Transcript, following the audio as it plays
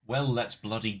well, let's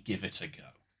bloody give it a go.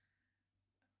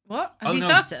 What? Have you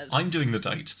started? I'm doing the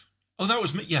date. Oh, that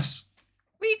was me. Yes.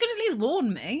 Well, you could at least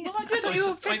warn me. Well, I did. I thought you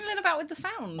were fiddling about with the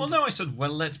sound. Well, no, I said,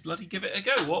 well, let's bloody give it a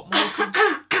go. What more could...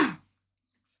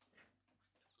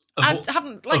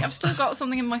 I've still got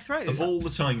something in my throat. Of all the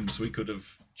times we could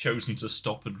have chosen to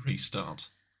stop and restart.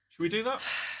 Should we do that?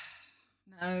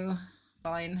 No.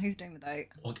 Fine. Who's doing the date?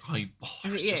 Well, I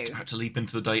was it just you? about to leap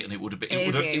into the date, and it would have been.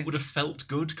 It It would have felt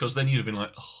good, because then you'd have been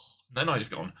like, oh. Then I'd have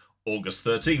gone August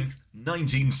 13th,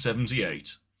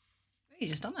 1978. You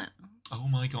just done it. Oh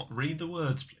my god! Read the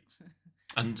words, please.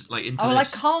 And into I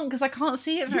this. can't because I can't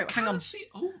see it very. Hang on. See.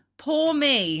 Oh. Poor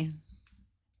me.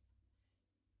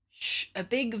 Shh, a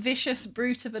big vicious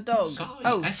brute of a dog.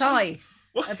 Sigh.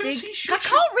 What? A big. I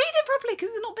can't read it properly because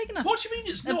it's not big enough. What do you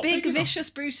mean it's not a big enough? vicious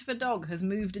brute of a dog has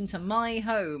moved into my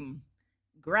home.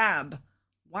 Grab,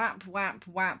 whap, whap,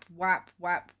 whap, whap,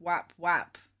 whap, whap,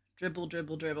 whap. Dribble,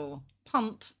 dribble, dribble.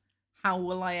 Punt. How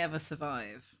will I ever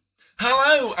survive?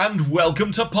 Hello and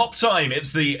welcome to Pop Time.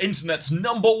 It's the internet's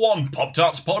 #1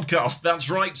 Pop-Tarts podcast. That's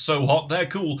right, so hot they're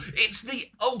cool. It's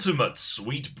the ultimate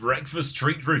sweet breakfast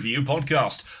treat review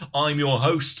podcast. I'm your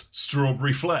host,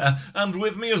 Strawberry Flair, and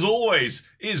with me as always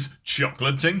is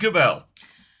Chocolate Tinkerbell.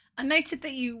 I noted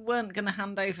that you weren't going to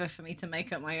hand over for me to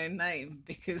make up my own name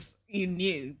because you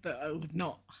knew that I would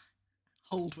not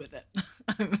hold with it.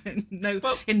 I'm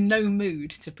in no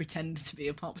mood to pretend to be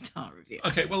a Pop-Tart reviewer.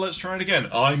 Okay, well, let's try it again.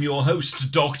 I'm your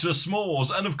host, Dr.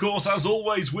 S'mores, and of course, as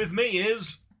always, with me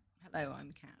is... Hello,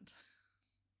 I'm Kat.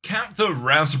 Kat the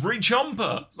Raspberry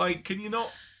Chomper. Like, can you not...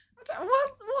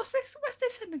 What's this? Where's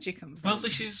this energy come from? Well,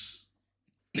 this is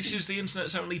the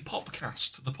internet's only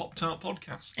Popcast, the Pop-Tart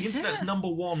podcast. The Is internet's it?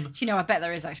 #1. Do you know, I bet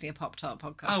there is actually a Pop-Tart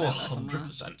podcast out there somewhere.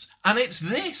 100%. And it's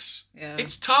this. Yeah.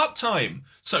 It's tart time.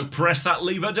 So press that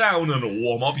lever down and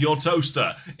warm up your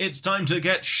toaster. It's time to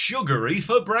get sugary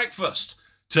for breakfast.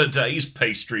 Today's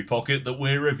pastry pocket that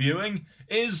we're reviewing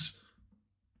is...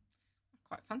 I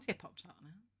quite fancy a Pop-Tart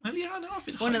now. Well, yeah, I know. I've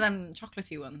been One of them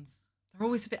chocolatey ones. They're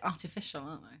always a bit artificial,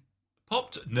 aren't they?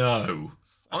 Popped? No.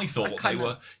 I thought they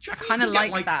were... Do you reckon kinda you could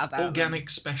get, like that about organic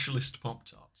specialist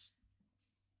Pop-Tarts?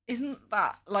 Isn't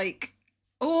that like...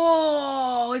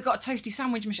 Oh, we've got a toasty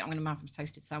sandwich machine. I'm going to have a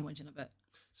toasted sandwich in a bit.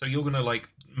 So you're going to,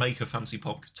 make a fancy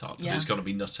Pop-Tart, and Yeah. it's going to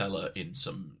be Nutella in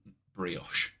some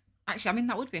brioche. Actually, I mean,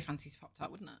 that would be a fancy Pop-Tart,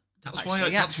 wouldn't it? That's why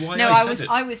I said it.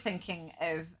 I was thinking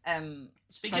of...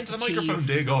 Speak into the cheddar microphone, cheese.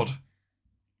 dear God.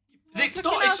 It's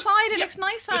looking outside, it looks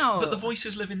nice out. But the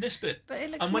voices live in this bit. But it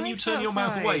looks and when nice you turn your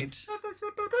mouth away, outside.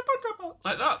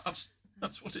 like that,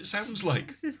 that's what it sounds like.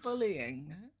 This is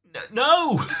bullying.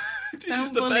 No! This Don't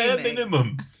is the bully bare me.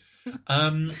 minimum.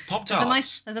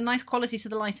 Pop-Tarts. There's a nice quality to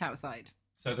the light outside.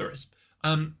 So there is.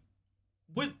 Do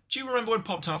you remember when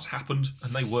Pop-Tarts happened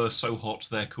and they were so hot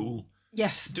they're cool?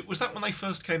 Yes. Was that when they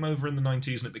first came over in the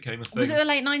 90s and it became a thing? Was it the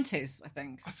late 90s, I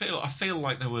think? I feel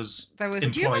like there was Do you implied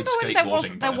remember when there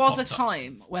skateboarding was by a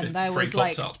time when there free was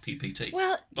like... Pop-Tart PPT.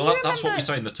 Well, That's what we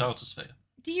say in the Tartosphere.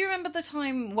 Do you remember the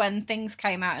time when things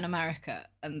came out in America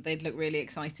and they'd look really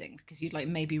exciting because you'd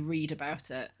maybe read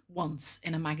about it once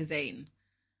in a magazine,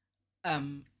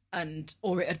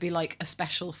 or it'd be like a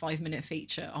special 5-minute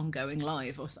feature on Going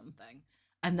Live or something,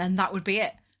 and then that would be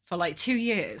it for 2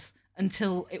 years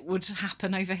until it would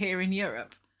happen over here in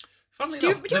Europe. Funnily Do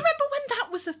you enough, remember when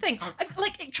that was a thing?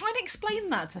 Trying to explain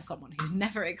that to someone who's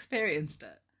never experienced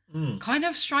it. Kind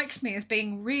of strikes me as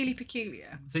being really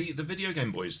peculiar. The video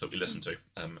game boys that we listen to,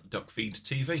 Duckfeed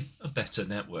TV, a better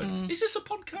network. Is this a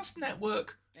podcast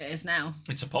network? It is now.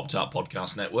 It's a Pop-Tart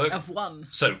podcast network. Of one.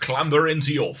 So clamber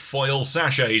into your foil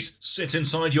sachets, sit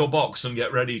inside your box and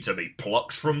get ready to be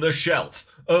plucked from the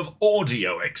shelf of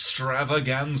audio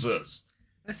extravaganzas.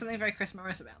 There's something very Chris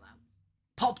Morris about that.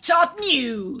 Pop-Tart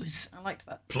news! I liked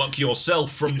that. Pluck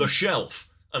yourself from the shelf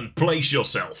and place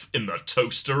yourself in the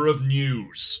toaster of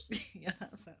news. Yeah,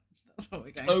 that's what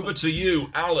we're going Over for. to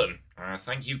you, Alan.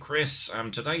 Thank you, Chris.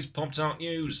 Today's Pop-Tart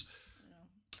news.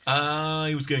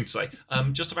 I was going to say,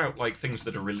 just about things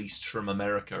that are released from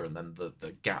America and then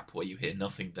the gap where you hear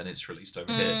nothing, then it's released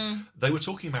over here. They were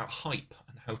talking about hype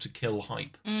and how to kill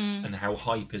hype and how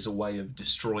hype is a way of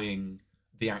destroying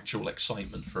the actual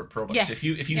excitement for a product. Yes.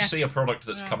 If you see a product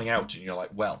that's coming out and you're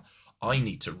like, well, I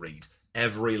need to read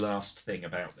every last thing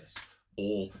about this.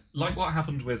 Or like what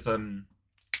happened with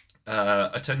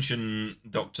Attention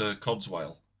Dr.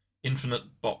 Codswell,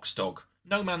 Infinite Box Dog,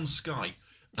 No Man's Sky,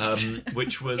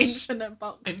 which was... Infinite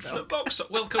Box Dog.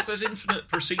 Well, because there's infinite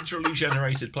procedurally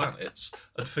generated planets,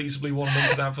 and feasibly one of them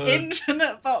could have a...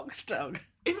 Infinite Box Dog.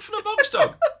 Infinite Box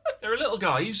Dog. They're little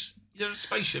guys. there are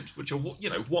spaceships, which are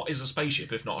what is a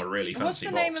spaceship if not a really fancy What's the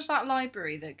box? name of that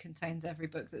library that contains every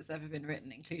book that's ever been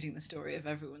written, including the story of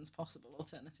everyone's possible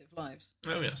alternative lives?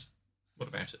 Oh yes. What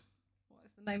about it? What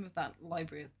is the name of that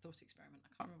library of thought experiment? I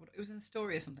can't remember. It was in a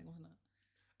story or something, wasn't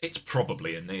it? It's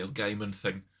probably a Neil Gaiman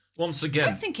thing. Once again, I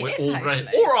don't think it we're is, already...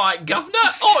 actually. All right, Governor,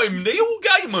 I'm Neil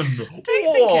Gaiman. Don't think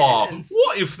it is.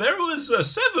 What if there was a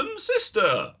seven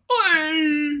sister?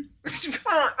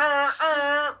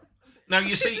 Now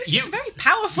you see, This is very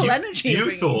powerful energy. You you're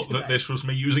bringing thought today. that this was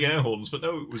me using air horns, but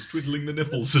no, it was twiddling the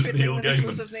nipples of Neil Twiddling the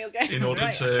nipples Gaiman of Neil Gaiman, in order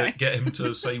right, to okay. get him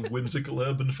to say whimsical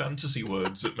urban fantasy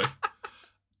words at me.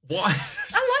 Why?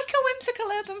 I like a whimsical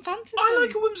urban fantasy. I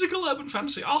like a whimsical urban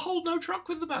fantasy. I'll hold no truck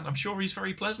with the man. I'm sure he's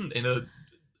very pleasant in a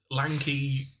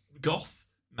lanky goth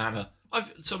manner.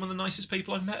 Some of the nicest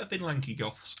people I've met have been lanky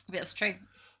goths. That's true.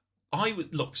 I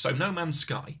would look. So No Man's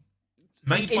Sky,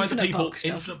 made by the Infinite people, Box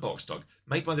Dog. Infinite Box Dog,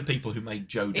 made by the people who made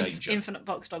Joe Danger. Infinite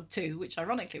Box Dog 2, which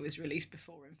ironically was released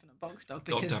before Infinite Box Dog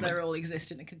because damn it. they all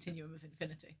exist in a continuum of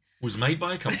infinity. Was made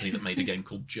by a company that made a game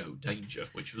called Joe Danger,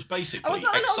 which was basically Oh,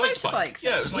 wasn't that a little Excitebike. motorbike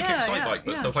Yeah, it was like thing? Excitebike,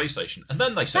 but Yeah. for PlayStation. And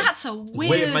then they said, That's a weird...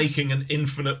 we're making an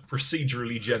infinite,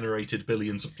 procedurally generated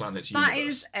billions of planets That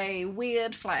universe. is a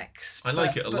weird flex. I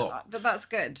like it a lot. But that's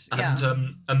good. Yeah.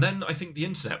 And then I think the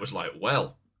internet was like,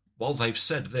 well, while they've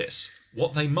said this,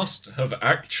 what they must have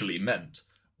actually meant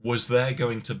was they're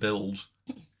going to build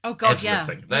Oh God,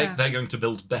 everything. yeah. They're going to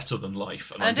build better than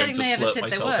life, and I I'm don't going think to they ever slurp said they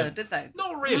myself were, in. did they?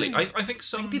 Not really. No. I think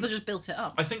some People just built it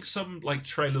up. I think some like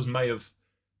trailers may have,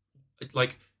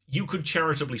 like, you could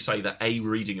charitably say that a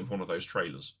reading of one of those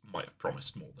trailers might have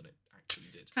promised more than it actually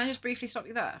did. Can I just briefly stop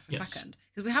you there for a Yes. second?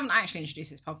 Because we haven't actually introduced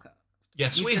this podcast.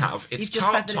 Yes, You've we just- have. It's you've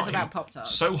just Tart said that it's Time. about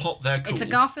Pop-Tarts. So hot they're cool. It's a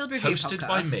Garfield review hosted podcast.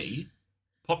 by me.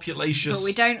 Populatious. But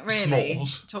we don't really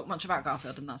S'mores. talk much about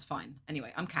Garfield, and that's fine.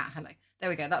 Anyway, I'm Kat. Hello. There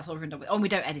we go. That's all we're done with. Oh, and we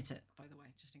don't edit it, by the way,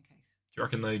 just in case. Do you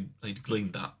reckon they'd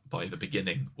gleaned that by the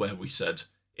beginning, where we said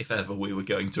if ever we were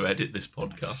going to edit this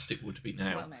podcast, it would be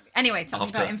now. Well, maybe. Anyway, tell me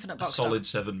After about Infinite a Box solid Dog.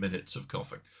 7 minutes of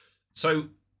coughing. So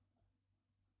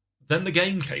then the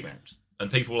game came out,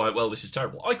 and people were like, "Well, this is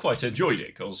terrible." I quite enjoyed it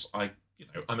because I'm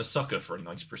a sucker for a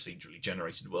nice procedurally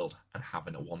generated world and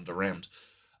having a wander around.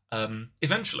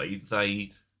 Eventually,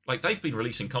 they've been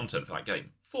releasing content for that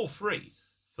game for free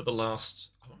for the last,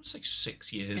 I want to say,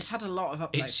 6 years. It's had a lot of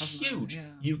updates. It's hasn't it? huge.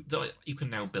 Yeah. You can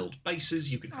now build bases.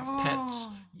 You can have pets.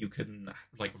 You can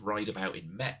ride about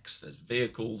in mechs. There's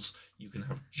vehicles. You can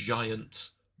have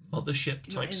giant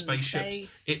mothership You're type in spaceships.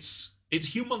 space. It's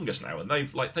humongous now, and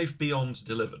they've beyond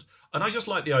delivered. And I just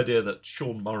like the idea that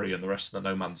Sean Murray and the rest of the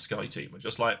No Man's Sky team are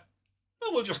just like,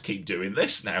 well, we'll just keep doing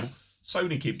this now.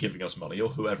 Sony keep giving us money, or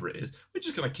whoever it is. We're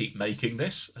just going to keep making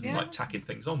this and tacking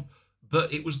things on.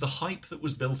 But it was the hype that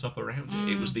was built up around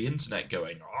it. It was the internet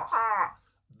going, ah,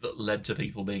 that led to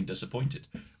people being disappointed.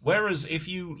 Whereas if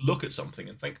you look at something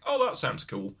and think, oh, that sounds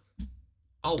cool,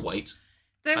 I'll wait.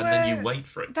 Then you wait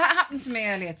for it. That happened to me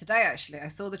earlier today, actually. I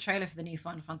saw the trailer for the new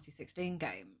Final Fantasy 16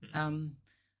 game.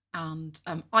 And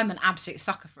I'm an absolute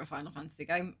sucker for a Final Fantasy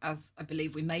game, as I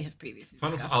believe we may have previously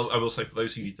discussed. I will say, for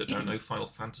those of you that don't know, Final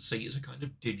Fantasy is a kind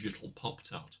of digital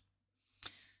Pop-Tart.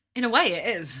 In a way,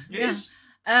 it is. It yeah. is.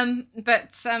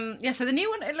 So the new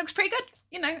one, it looks pretty good.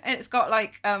 And it's got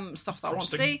stuff that I want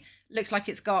to Frosting. see. Looks like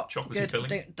it's got Chocolatey good.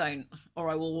 filling. Don't, or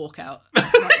I will walk out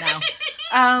right now.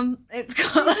 It's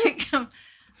got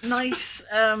nice.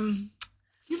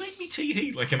 You make me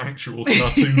tee-hee like an actual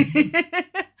cartoon.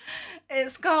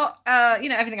 It's got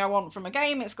everything I want from a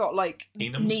game. It's got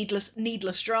Enums.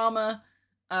 needless drama.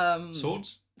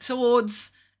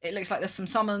 Swords. It looks like there's some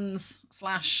summons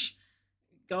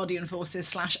 / Guardian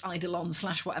Forces / Eidolon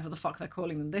 / whatever the fuck they're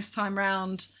calling them this time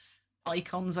round.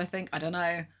 Icons, I think. I don't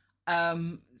know.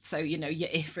 So your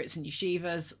Ifrits and your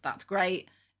Shivas. That's great.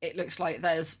 It looks like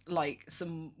there's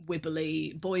some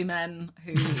wibbly boy men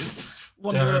who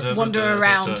wander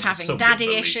around having Some daddy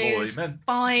wibbly issues. boy men.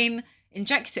 Fine.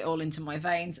 Inject it all into my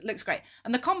veins. It looks great.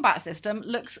 And the combat system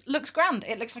looks grand.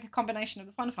 It looks like a combination of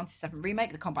the Final Fantasy VII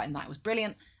Remake. The combat in that was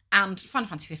brilliant. And Final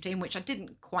Fantasy 15, which I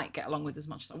didn't quite get along with as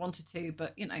much as I wanted to,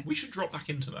 but We should drop back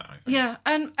into that, I think. Yeah,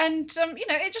 and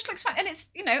it just looks fun. And it's,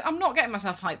 I'm not getting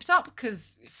myself hyped up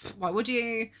because why would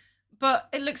you? But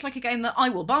it looks like a game that I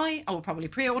will buy. I will probably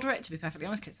pre-order it, to be perfectly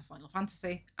honest, because it's a Final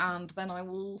Fantasy. And then I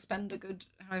will spend a good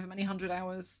however many 100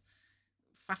 hours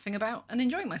faffing about and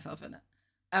enjoying myself in it.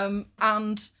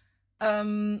 That's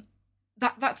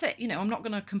it. I'm not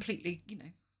going to completely,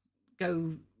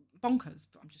 go bonkers,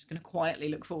 but I'm just going to quietly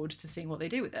look forward to seeing what they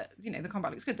do with it. The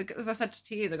combat looks good. As I said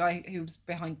to you, the guy who's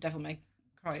behind Devil May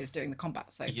Cry is doing the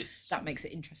combat, so Yes. that makes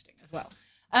it interesting as well.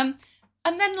 And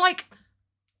then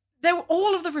there were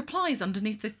all of the replies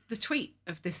underneath the tweet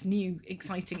of this new,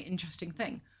 exciting, interesting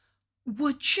thing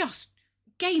were just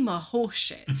gamer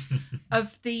horseshit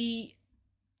of the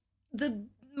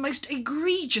most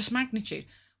egregious magnitude.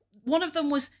 One of them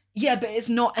was, yeah, but it's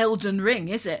not Elden Ring,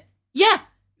 is it? Yeah,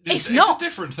 it's not. It's a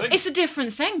different thing. It's a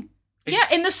different thing. Yeah,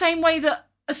 in the same way that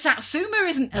a Satsuma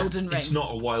isn't Elden Ring. It's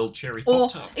not a wild cherry Or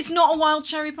Pop-Tart. it's not a wild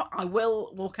cherry pop. I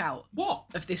will walk out What?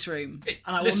 of this room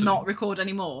and I listen, will not record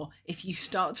anymore if you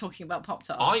start talking about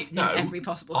Pop-Tarts in every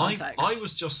possible context. I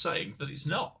was just saying that it's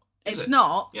not. It's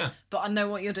not, Yeah. but I know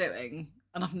what you're doing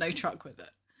and I've no truck with it.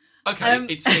 Okay,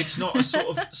 it's not a sort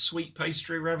of sweet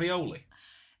pastry ravioli.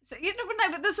 So,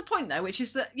 but there's a point there, which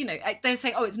is that, they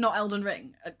say, oh, it's not Elden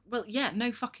Ring. Well, yeah,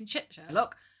 no fucking shit,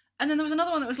 Sherlock. And then there was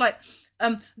another one that was like,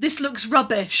 this looks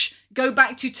rubbish. Go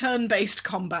back to turn-based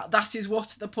combat. That is what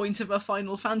the point of a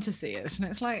Final Fantasy is. And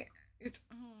it's like,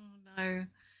 oh no.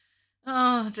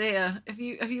 Oh dear. Have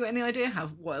you any idea how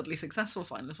wildly successful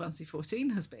Final Fantasy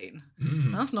XIV has been?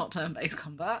 That's not turn-based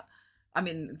combat. I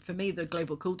mean, for me, the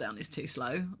global cooldown is too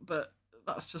slow, but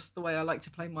that's just the way I like to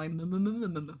play my Yeah,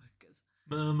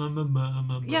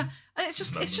 and it's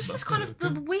just this kind of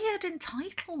the weird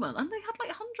entitlement, and they had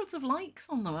like hundreds of likes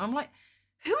on them, and I'm like,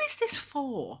 who is this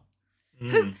for?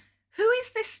 Who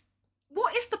is this?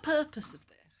 What is the purpose of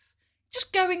this?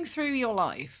 Just going through your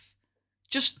life,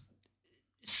 just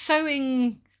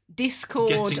sowing discord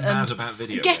getting mad about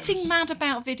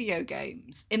video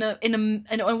games in a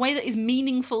way that is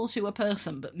meaningful to a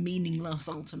person but meaningless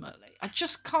ultimately. I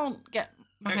just can't get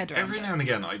my head around Every now and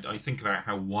again, I think about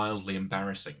how wildly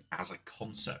embarrassing as a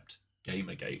concept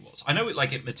Gamergate was. I know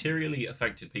it materially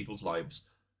affected people's lives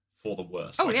for the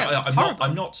worst. Oh,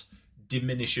 I'm not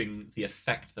diminishing the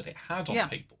effect that it had on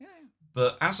people,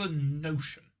 but as a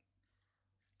notion,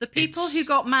 the people who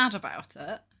got mad about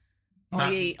it,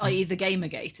 i.e. the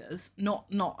Gamergaters, not,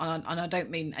 and I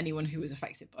don't mean anyone who was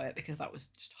affected by it because that was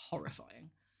just horrifying,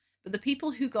 but the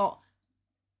people who got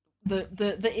the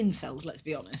incels, let's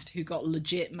be honest, who got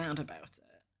legit mad about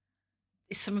it,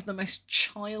 is some of the most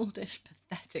childish,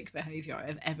 pathetic behaviour I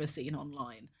have ever seen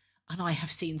online. And I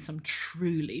have seen some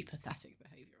truly pathetic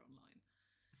behaviour online.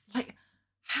 Like,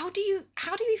 how do you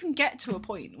even get to a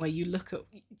point where you look at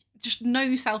just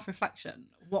no self-reflection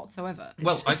whatsoever?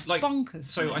 It's bonkers.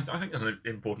 So I think there's an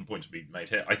important point to be made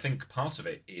here. I think part of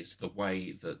it is the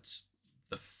way that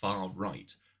the far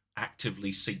right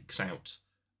actively seeks out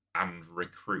and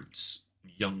recruits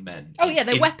young men. Oh yeah,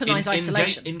 they weaponise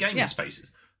isolation in gaming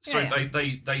spaces. So they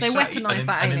say, weaponise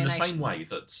that alienation. And in the same way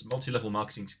that multi-level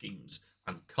marketing schemes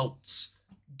and cults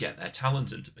get their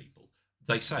talent into people,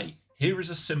 they say, here is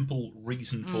a simple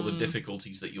reason for the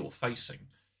difficulties that you're facing.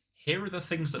 Here are the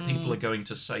things that people are going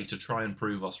to say to try and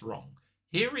prove us wrong.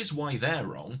 Here is why they're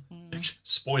wrong.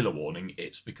 Spoiler warning,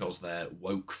 it's because they're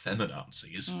woke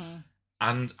feminazis.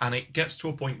 And it gets to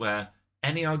a point where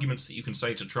any arguments that you can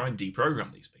say to try and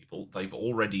deprogram these people, they've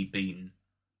already been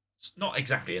not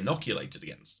exactly inoculated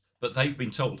against, but they've been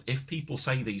told, if people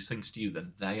say these things to you,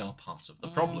 then they are part of the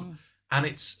problem. And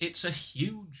it's a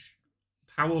huge,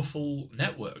 powerful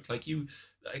network. Like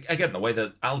again, the way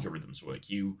that algorithms work,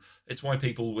 it's why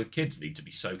people with kids need to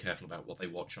be so careful about what they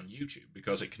watch on YouTube,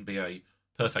 because it can be a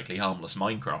perfectly harmless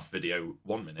Minecraft video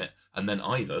 1 minute, and then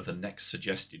either the next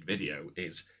suggested video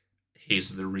is,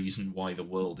 here's the reason why the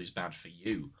world is bad for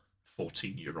you,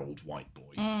 14-year-old white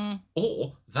boy.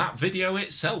 Or that video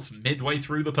itself, midway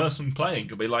through the person playing,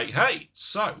 could be like, hey,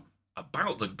 so,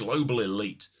 about the global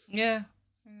elite. Yeah.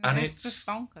 And it's just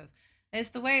bonkers. It's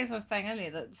the way, as I was saying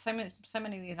earlier, that so many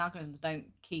of these algorithms don't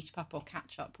keep up or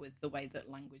catch up with the way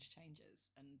that language changes,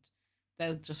 and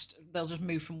they'll just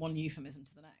move from one euphemism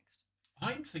to the next.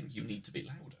 I think you need to be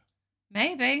louder.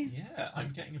 Maybe. Yeah,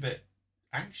 I'm getting a bit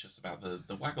anxious about the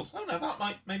waggles. Oh no,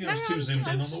 maybe I was too zoomed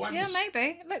in on the waggles. Yeah,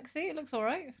 maybe. Look, see, it looks all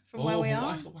right from where we are.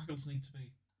 What do the waggles need to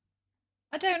be?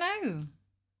 I don't know.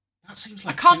 That seems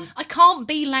like I can't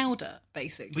be louder,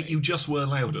 basically. But you just were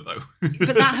louder though.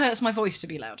 But that hurts my voice to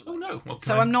be louder. Oh no! Well,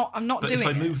 I'm not doing it. But if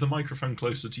I move the microphone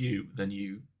closer to you, then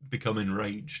you become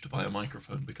enraged by a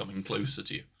microphone becoming closer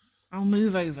to you. I'll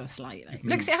move over slightly.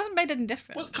 Look, see, it hasn't made any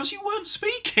difference. Well, because you weren't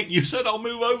speaking. You said, I'll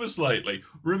move over slightly,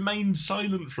 remained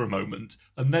silent for a moment,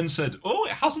 and then said, oh,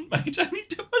 it hasn't made any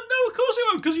difference. No, of course it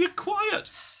won't, because you're quiet.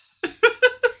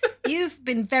 You've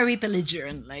been very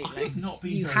belligerent lately. I have not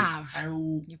been.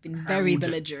 You've been very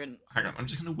belligerent. Hang on, I'm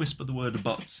just going to whisper the word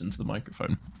butts into the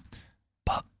microphone.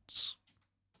 Butts.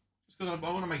 Just because I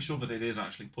want to make sure that it is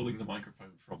actually pulling the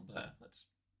microphone from there.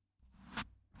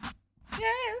 Yeah,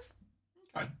 it is.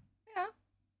 Okay. Yeah.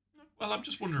 Well, I'm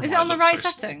just wondering. Is it on the right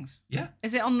settings? Yeah.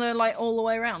 Is it on the all the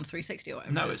way around 360 or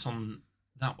whatever? No, it's on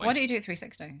that way. Why don't you do it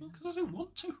 360? Because I don't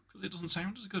want to, because it doesn't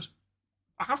sound as good.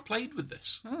 I have played with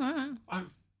this. Oh, all right.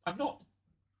 I'm not.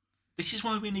 This is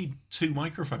why we need 2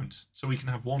 microphones, so we can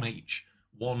have one each.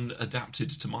 One adapted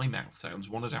to my mouth sounds,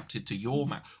 one adapted to your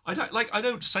mouth. I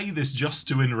don't say this just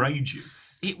to enrage you.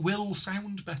 It will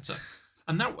sound better.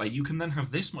 And that way you can then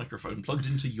have this microphone plugged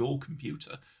into your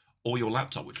computer or your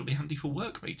laptop, which will be handy for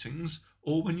work meetings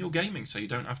or when you're gaming, so you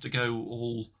don't have to go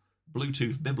all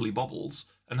Bluetooth bibbly bobbles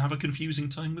and have a confusing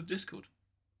time with Discord.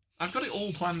 I've got it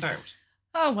all planned out.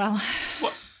 Oh, well.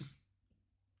 What? Do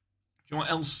you know what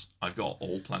else I've got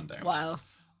all planned out? What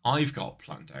else? I've got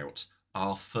planned out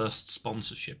our first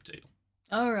sponsorship deal.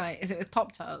 Oh, right. Is it with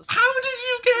Pop-Tarts? How did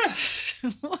you guess?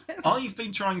 What? I've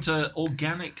been trying to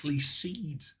organically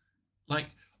seed. Like,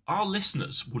 our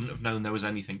listeners wouldn't have known there was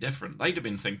anything different. They'd have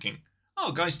been thinking,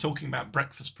 oh, guy's talking about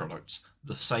breakfast products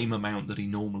the same amount that he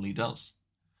normally does.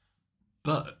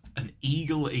 But an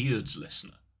eagle-eared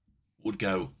listener would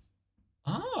go,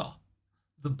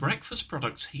 the breakfast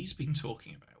products he's been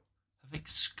talking about have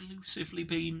exclusively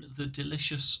been the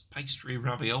delicious pastry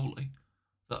ravioli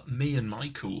that me and my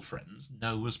cool friends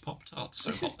know as Pop-Tarts.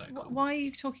 Why are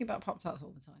you talking about Pop-Tarts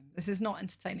all the time? This is not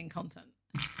entertaining content.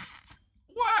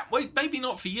 What? Wait, maybe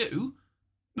not for you.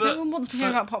 But no one wants to hear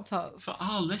about Pop-Tarts. For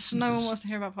our listeners. No one wants to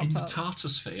hear about Pop-Tarts. In the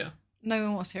Tartosphere. No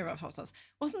one wants to hear about Pop-Tarts.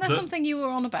 Wasn't there something you were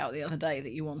on about the other day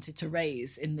that you wanted to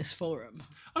raise in this forum?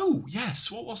 Oh,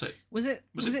 yes. What was it? Was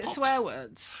it swear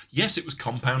words? Yes, it was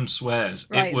compound swears.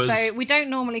 Right, so we don't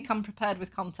normally come prepared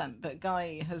with content, but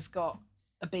Guy has got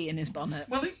a bee in his bonnet.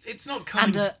 Well, it's not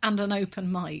and an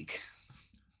open mic.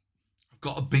 I've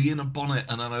got a bee in a bonnet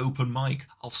and an open mic.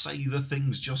 I'll say the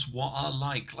things just what I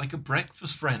like a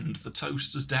breakfast friend. The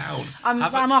toaster's down. I'm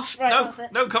off. Right,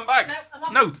 no, come back. No, I'm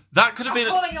off. No, that could have been.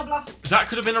 Calling your bluff. That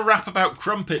could have been a rap about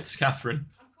crumpets, Catherine.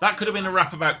 That could have been a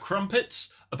rap about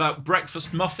crumpets, about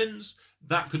breakfast muffins.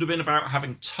 That could have been about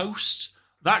having toast.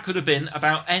 That could have been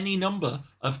about any number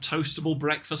of toastable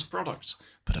breakfast products.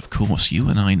 But of course, you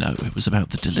and I know it was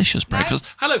about the delicious breakfast.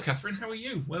 No. Hello, Catherine. How are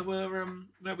you?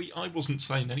 I wasn't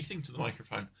saying anything to the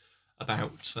microphone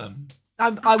about.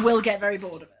 I will get very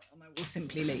bored of it, and I will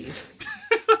simply leave.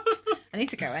 I need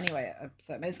to go anyway.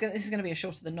 So this is going to be a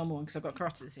shorter than normal one because I've got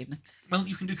karate this evening. Well,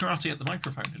 you can do karate at the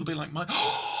microphone. It'll be like my.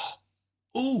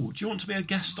 Oh, do you want to be a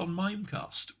guest on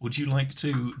Mimecast? Would you like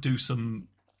to do some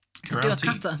karate? Do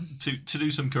a kata. To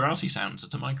do some karate sounds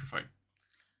at a microphone.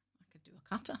 I could do a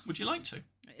kata. Would you like to?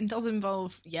 It does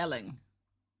involve yelling.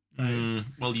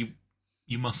 Well,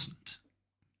 you mustn't.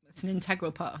 It's an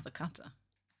integral part of the kata.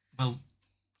 Well,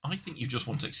 I think you just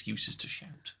want excuses to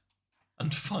shout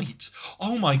and fight.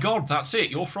 Oh my God, that's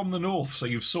it. You're from the north, so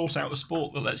you've sought out a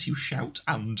sport that lets you shout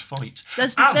and fight.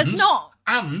 There's not.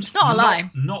 And it's not a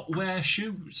lie. Not wear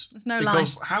shoes. There's no lie.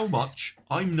 Because how much?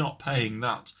 I'm not paying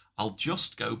that. I'll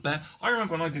just go bare. I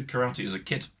remember when I did karate as a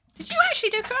kid. Did you actually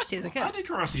do karate as a kid? I did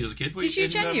karate as a kid. Did you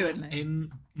genuinely?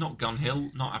 In not Gun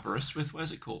Hill, not Aberystwyth.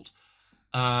 Where's it called?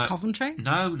 Coventry?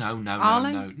 No.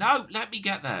 Arling? No, let me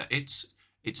get there. It's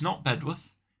not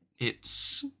Bedworth.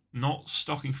 It's not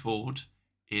Stockingford.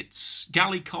 It's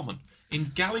Galley Common. In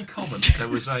Galley Common, there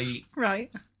was a...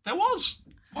 Right. There was.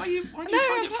 Why do you find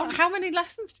it funny? How many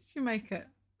lessons did you make it?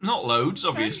 Not loads,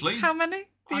 obviously. How many?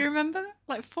 Do you remember?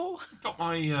 Like 4? I got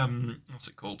my... what's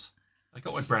it called? I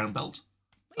got my brown belt.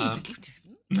 You didn't.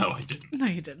 No, I didn't. No,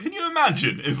 you didn't. Can you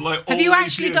imagine if Have you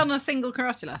actually done a single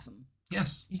karate lesson?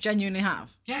 Yes. You genuinely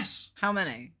have? Yes. How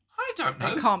many? I don't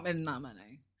know. It can't be that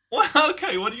many. Well,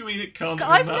 okay, what do you mean it can't be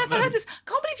I've that never many? heard this. I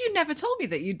can't believe you never told me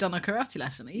that you'd done a karate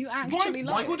lesson. Are you actually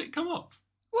Why would it come up?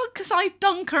 Well, because I've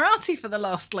done karate for the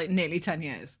last, nearly 10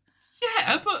 years.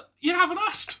 Yeah, but you haven't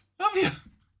asked, have you?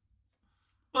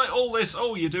 Like all this,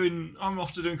 I'm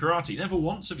off to doing karate. Never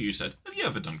once have you said, have you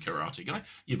ever done karate, Guy?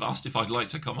 You've asked if I'd like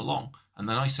to come along. And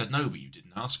then I said no, but you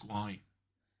didn't ask why.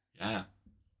 Yeah.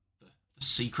 The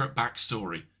secret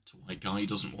backstory to why Guy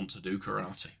doesn't want to do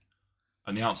karate.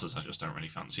 And the answer is I just don't really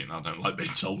fancy it and I don't like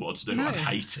being told what to do. No. I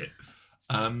hate it.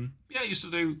 I used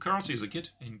to do karate as a kid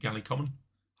in Galley Common.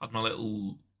 Had my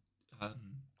little,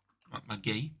 my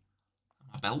gi,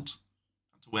 my belt.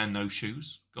 Had to wear no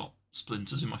shoes. Got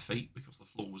splinters in my feet because the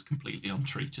floor was completely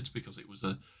untreated because it was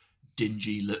a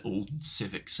dingy little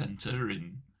civic centre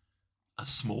in a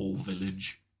small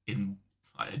village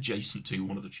adjacent to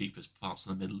one of the cheapest parts of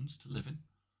the Midlands to live in.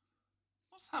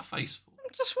 What's that face for? I'm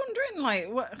just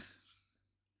wondering, what?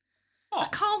 I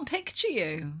can't picture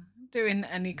you doing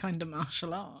any kind of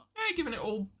martial art. Yeah, giving it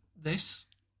all this,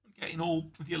 getting all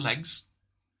with your legs,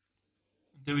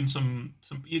 doing some.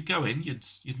 You'd go in, you'd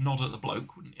nod at the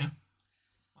bloke, wouldn't you?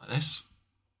 Like this,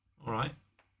 all right.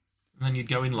 And then you'd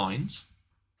go in lines,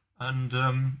 and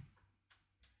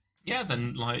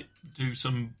then like do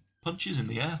some punches in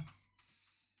the air.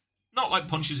 Not like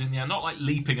punches in the air, not like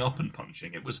leaping up and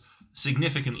punching. It was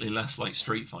significantly less like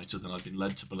Street Fighter than I'd been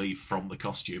led to believe from the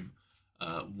costume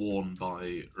worn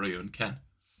by Ryu and Ken.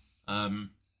 That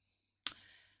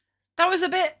was a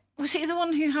bit... Was he the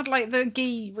one who had like the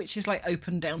gi, which is like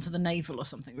open down to the navel or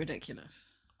something ridiculous?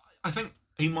 I think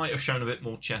he might have shown a bit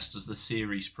more chest as the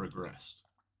series progressed.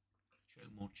 Show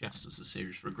more chest as the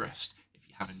series progressed. If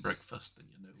you're having breakfast, then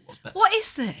you know what's best. What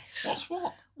is this? What's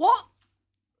what? What?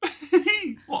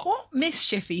 What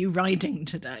mischief are you riding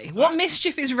today? What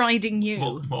mischief is riding you?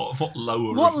 What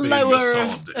lower what of being lower a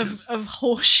sword of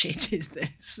horse shit is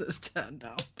this that's turned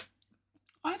up?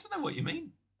 I don't know what you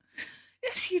mean.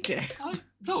 Yes, you do.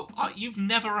 You've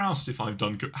never asked if I've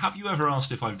done... Have you ever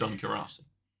asked if I've done karate?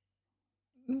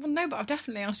 Well, no, but I've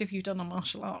definitely asked if you've done a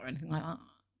martial art or anything like that.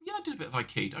 Yeah, I did a bit of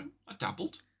Aikido. I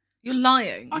dabbled. You're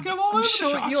lying. I go all over the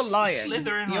shop. You're lying.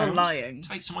 Slither around. You're lying.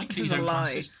 Take some Aikido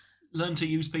classes. Learn to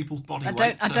use people's body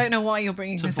weight. I don't know why you're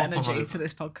bringing this energy to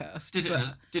this podcast. Did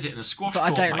it in a squash court.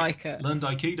 But I don't like it. Learned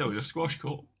Aikido in a squash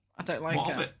court. I don't like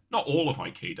What of it? Not all of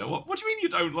Aikido. What do you mean you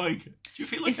don't like it? Do you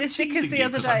feel like Is this because the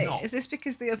other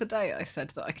day I said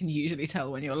that I can usually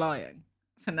tell when you're lying?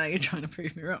 So now you're trying to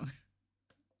prove me wrong.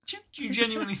 Do you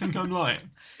genuinely think I'm lying?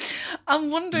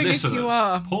 I'm wondering Listeners, if you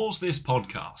are. Pause this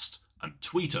podcast and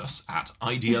tweet us at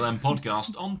IDLM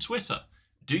Podcast on Twitter.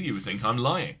 Do you think I'm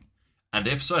lying? And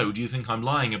if so, do you think I'm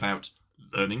lying about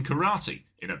learning karate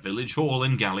in a village hall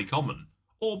in Galley Common?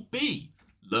 Or B,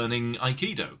 learning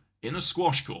Aikido in a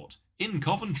squash court in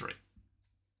Coventry?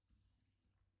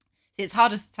 See, it's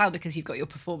harder to tell because you've got your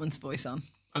performance voice on.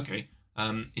 Okay.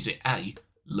 Is it A,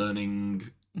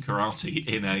 learning karate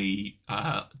in a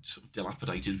sort of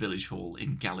dilapidated village hall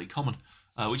in Galley Common,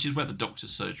 which is where the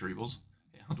doctor's surgery was?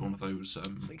 It had one of those...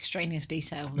 it's extraneous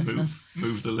detail, listeners.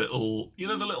 Move the little... You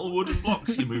know the little wooden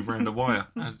blocks you move around a wire?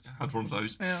 I had one of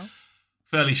those. Yeah.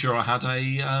 Fairly sure I had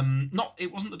a...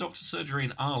 It wasn't the doctor's surgery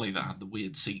in Arley that had the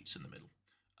weird seats in the middle.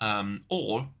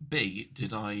 Or B,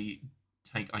 did I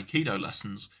take Aikido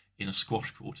lessons in a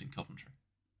squash court in Coventry?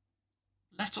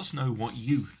 Let us know what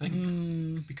you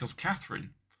think, because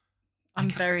Catherine, I'm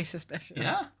very suspicious.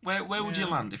 Yeah, where would you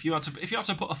land if you had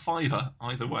to put a fiver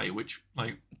either way? Which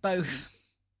both?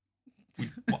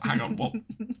 Hang on, what?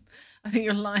 I think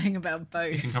you're lying about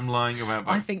both. You think I'm lying about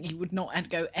both? I think you would not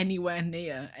go anywhere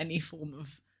near any form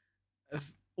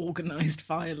of organised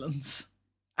violence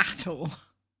at all.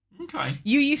 Okay.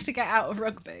 You used to get out of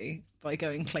rugby by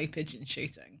going clay pigeon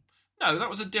shooting. No, that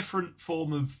was a different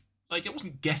form of... Like, it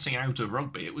wasn't getting out of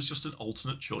rugby. It was just an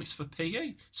alternate choice for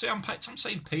PE. See, I'm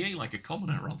saying PE like a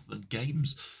commoner rather than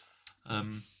games.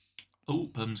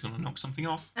 Burn's going to knock something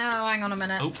off. Oh, hang on a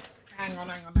minute. Oh. Hang on.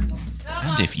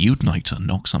 And if you'd like to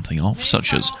knock something off,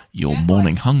 such as your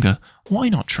morning hunger, why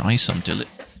not try some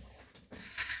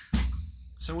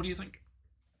So what do you think?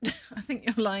 I think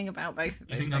you're lying about both of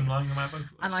those You think things. I'm lying about both of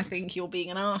those And I things? think you're being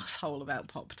an arsehole about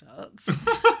Pop-Tarts.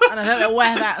 And I don't know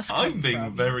where that's come I'm being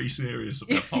from. very serious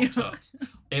about Pop-Tarts.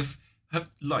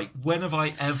 When have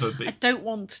I ever been... I don't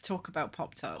want to talk about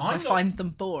Pop-Tarts. I not- find them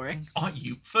boring.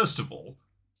 First of all,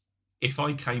 if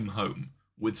I came home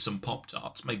with some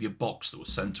Pop-Tarts, maybe a box that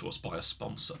was sent to us by a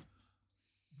sponsor,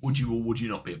 would you or would you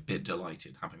not be a bit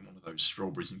delighted having one of those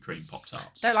strawberries and cream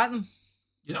Pop-Tarts? Don't like them.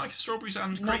 You don't like a strawberries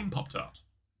and No. cream Pop-Tart?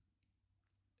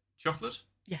 Chocolate?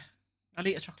 Yeah, I'll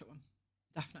eat a chocolate one.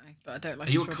 Definitely. But I don't like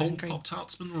Are you a strawberries cold and cream.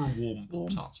 Pop-Tartsman or a warm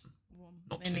Pop-Tartsman? Warm.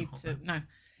 Not They too need hot, to... then. No.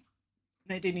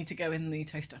 They do need to go in the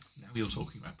toaster. Now you're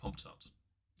talking about Pop-Tarts.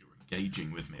 You're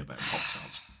engaging with me about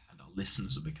Pop-Tarts, and our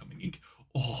listeners are becoming...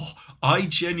 I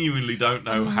genuinely don't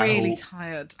know I'm really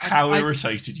tired. how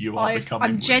irritated you are becoming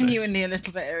I'm with genuinely a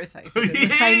little bit irritated in the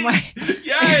same way.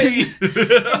 Yay!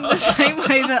 In the same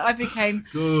way that I became...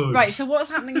 Good. Right, so what's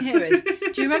happening here is...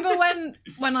 Do you remember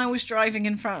when I was driving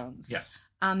in France? Yes.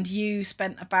 And you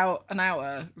spent about an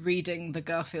hour reading the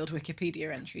Garfield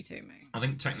Wikipedia entry to me. I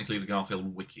think technically the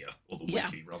Garfield Wikia, or the Yeah.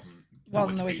 Wiki, rather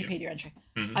than the Wikipedia entry.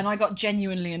 Mhm. And I got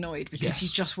genuinely annoyed because Yes. you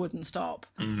just wouldn't stop.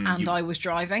 Mhm, I was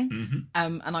driving, Mhm.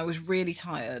 and I was really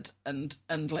tired, and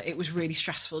like it was really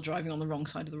stressful driving on the wrong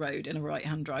side of the road in a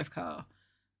right-hand drive car.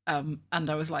 And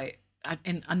I was like,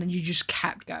 and then you just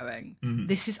kept going.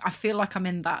 Mhm. I feel like I'm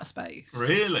in that space.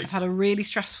 Really? I've had a really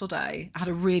stressful day. I had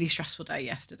a really stressful day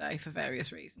yesterday for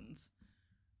various reasons.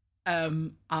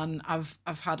 And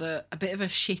I've had a bit of a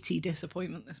shitty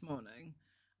disappointment this morning.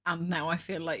 And now I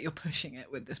feel like you're pushing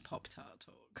it with this Pop-Tart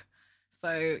talk.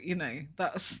 So,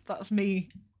 that's me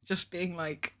just being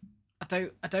like, I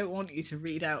don't want you to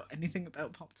read out anything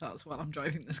about Pop-Tarts while I'm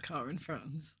driving this car in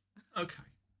France. Okay.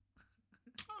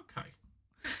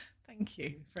 Thank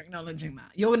you for acknowledging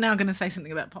that. You're now going to say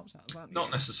something about Pop-Tarts, aren't you? Not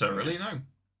necessarily, no.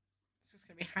 It's just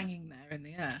going to be hanging there in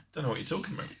the air. Don't know what you're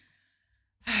talking about.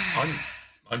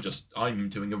 I'm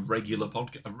doing a regular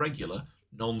podcast, a regular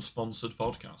non-sponsored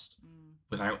podcast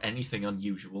without anything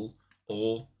unusual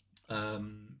or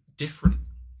different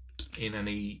in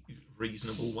any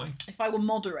reasonable way. If I were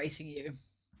moderating you,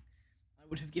 I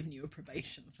would have given you a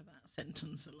probation for that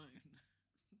sentence alone.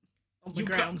 On the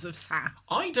grounds of sass.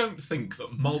 I don't think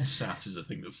that mod sass is a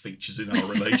thing that features in our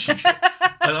relationship.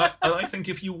 and I think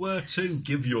if you were to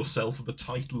give yourself the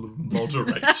title of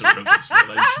moderator of this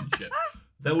relationship,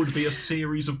 there would be a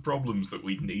series of problems that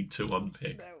we'd need to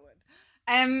unpick. There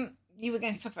would. You were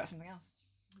going to talk about something else.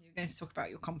 You were going to talk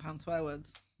about your compound swear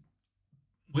words.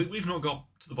 We've not got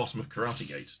to the bottom of Karate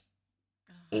Gate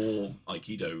or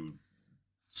Aikido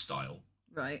style.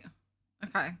 Right.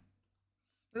 Okay.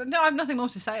 No, I have nothing more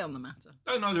to say on the matter.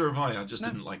 No, neither have I. I just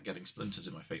didn't like getting splinters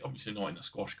in my feet. Obviously not in a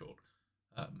squash court,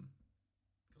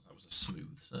 because that was a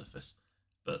smooth surface.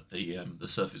 But the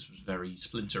surface was very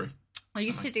splintery. I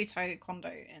used to do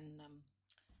taekwondo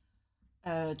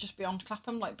in just beyond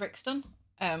Clapham, like Brixton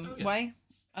way.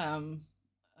 Well,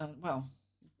 a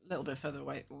little bit further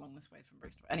away along this way from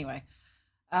Brixton. But anyway,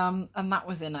 and that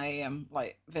was in a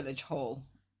like village hall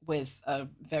with a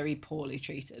very poorly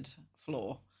treated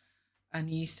floor. And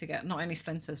you used to get not only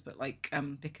splinters, but like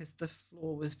because the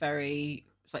floor was very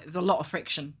like there's a lot of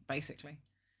friction basically,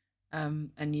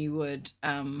 and you would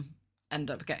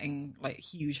end up getting like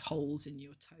huge holes in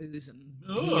your toes and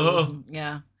heels. And,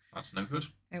 yeah, that's no good.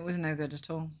 It was no good at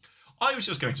all. I was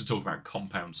just going to talk about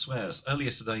compound swears.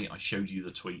 Earlier today, I showed you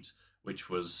the tweet, which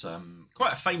was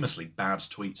quite a famously bad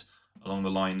tweet along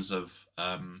the lines of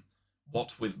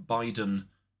what with Biden,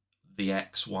 the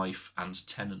ex-wife, and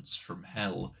tenants from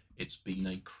hell. It's been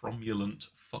a cromulent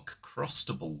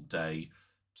fuck-crustable day,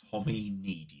 Tommy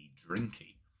Needy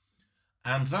Drinky.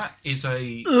 And that is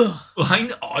a... Ugh. I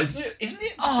know, isn't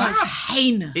it Oh, bad? it's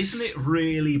heinous. Isn't it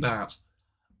really bad?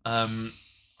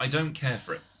 I don't care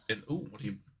for it. What are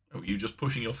you... Oh, you're just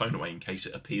pushing your phone away in case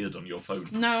it appeared on your phone.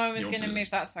 No, I was going to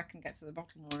move that so I can get to the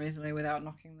bottle more easily without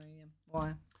knocking the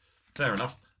wire. Fair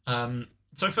enough.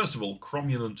 So first of all,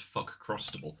 cromulent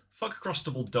fuck-crustable.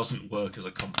 Fuck-crustable doesn't work as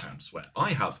a compound swear.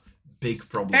 I have big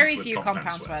problems Very with few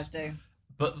compound swears do.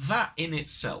 But that in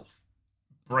itself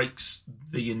breaks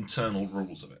the internal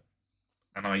rules of it.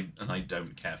 And I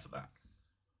don't care for that.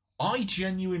 I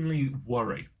genuinely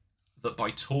worry that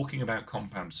by talking about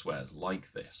compound swears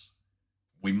like this,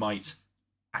 we might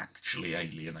actually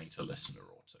alienate a listener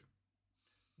or two.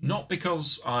 Not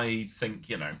because I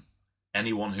think,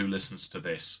 anyone who listens to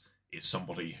this is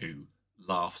somebody who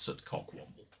laughs at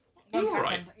Cockwomble. One second.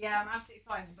 Right. Yeah, I'm absolutely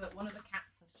fine, but one of the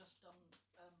cats has just done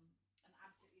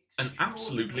an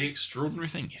absolutely extraordinary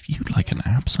thing. If you'd like an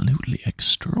absolutely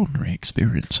extraordinary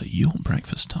experience at your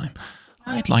breakfast time,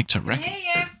 I'd like to recommend...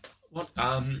 Yeah. What?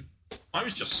 I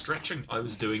was just stretching. I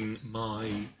was doing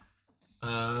my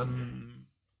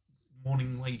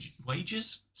morning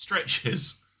wages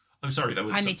stretches. Oh, sorry, that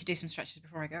was... I need to do some stretches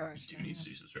before I go. Actually. You do need to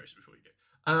do some stretches before you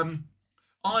go.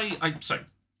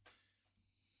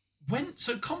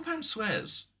 So compound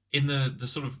swears in the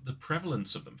sort of the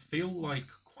prevalence of them feel like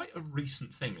quite a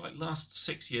recent thing, like last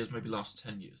 6 years, maybe last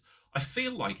 10 years. I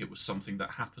feel like it was something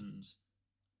that happened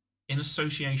in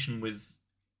association with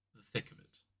the thick of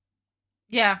it.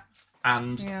 Yeah.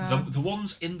 And the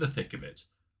ones in the thick of it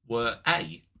were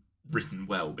written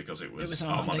well because it was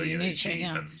Armando Iannucci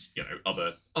and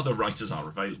other writers are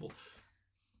available.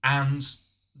 And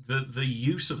the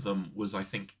use of them was, I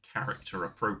think, character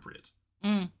appropriate.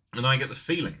 And I get the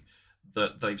feeling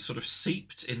that they've sort of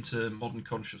seeped into modern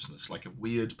consciousness like a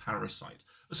weird parasite,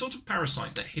 a sort of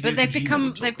parasite that Hideo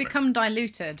Kojima they've become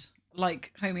diluted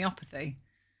like homeopathy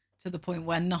to the point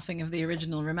where nothing of the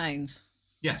original remains.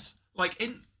 Yes, like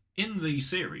in the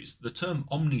series, the term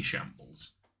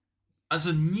omnishambles as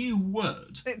a new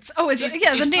word. It's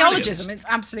a neologism. It's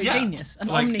absolute genius. An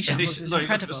omnishambles is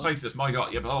incredible. This, my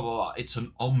God, blah blah blah. It's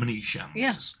an omnishambles.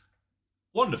 Yes,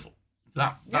 wonderful.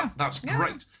 That's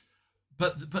great.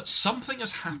 But something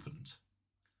has happened.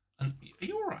 And are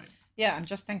you all right? Yeah, I'm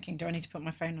just thinking, do I need to put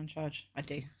my phone on charge? I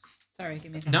do. Sorry,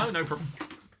 give me a second. No problem.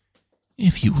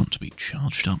 If you want to be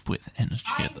charged up with energy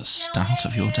at the start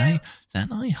of your day,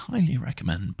 then I highly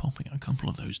recommend popping a couple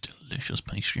of those delicious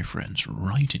pastry friends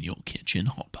right in your kitchen,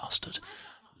 hot bastard.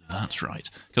 That's right.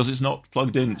 Because it's not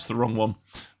plugged in, it's the wrong one.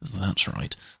 That's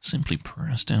right. Simply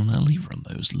press down the lever and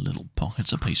those little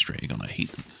pockets of pastry are going to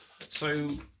heat them.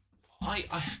 So,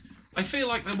 I feel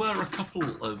like there were a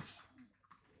couple of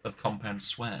compound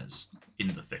swears in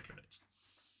the thick of it.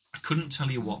 I couldn't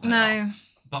tell you what they are.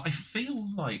 But I feel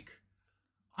like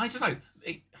I don't know.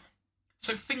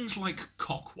 So things like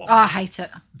cockwomble. Oh, I hate it.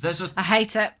 I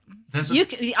hate it.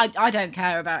 I don't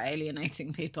care about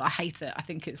alienating people. I hate it. I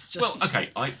think it's just... Well, okay,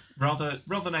 rather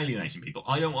than alienating people,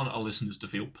 I don't want our listeners to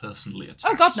feel personally attacked.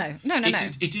 Oh, God, no. No.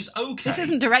 It is okay. This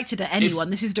isn't directed at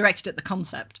anyone. This is directed at the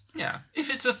concept. Yeah.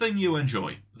 If it's a thing you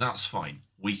enjoy, that's fine.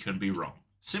 We can be wrong.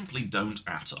 Simply don't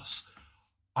at us.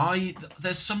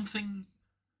 There's something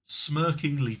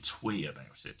smirkingly twee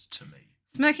about it to me.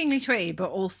 Smirkingly twee, but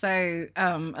also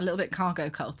a little bit cargo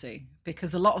culty,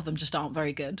 because a lot of them just aren't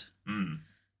very good.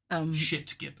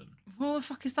 Shit gibbon. What the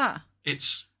fuck is that?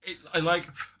 It's like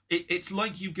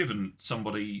you've given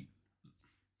somebody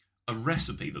a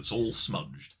recipe that's all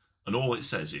smudged, and all it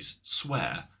says is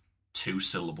swear,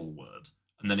 2-syllable word,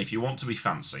 and then if you want to be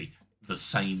fancy, the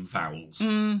same vowels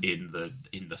in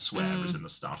the swear as in the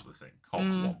start of the thing. Cock,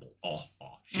 wobble,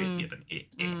 shit gibbon, it.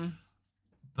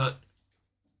 But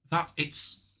that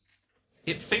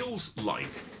it feels like,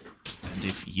 and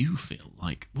if you feel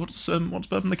like, what's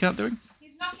Bourbon the cat doing?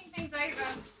 He's knocking things over.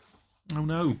 Oh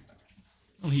no.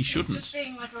 Well, he shouldn't. He's just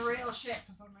being like a real shit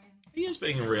for some reason. He is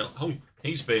being a real... Oh,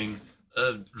 he's being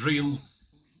a real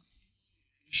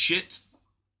shit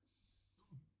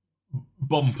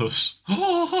bumpus.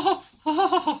 Oh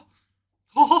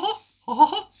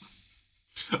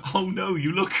no,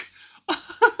 you look...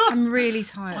 I'm really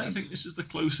tired. I think this is the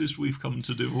closest we've come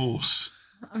to divorce.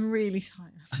 I'm really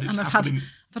tired. And I've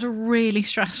had a really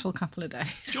stressful couple of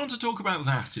days. Do you want to talk about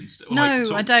that instead? No,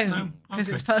 I don't, because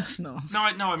it's personal. No,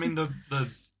 I mean the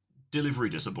delivery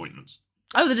disappointments.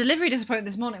 Oh, the delivery disappointment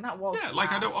this morning, that was sad.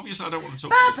 I don't want to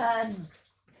talk Bourbon!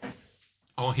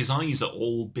 Oh, his eyes are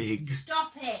all big.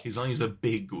 Stop it! His eyes are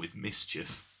big with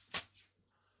mischief.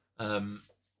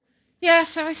 Yeah,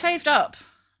 so I saved up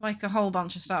like a whole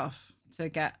bunch of stuff to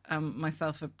get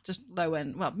myself a just low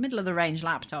end, middle of the range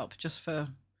laptop just for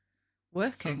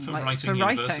working, for like writing, for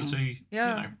university,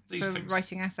 yeah, these for things.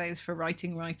 writing essays, for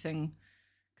writing,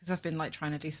 because I've been like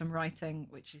trying to do some writing,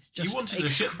 which is just you wanted a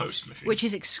shitpost machine, which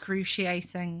is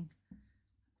excruciating.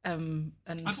 And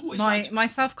my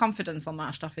self confidence on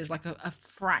that stuff is like a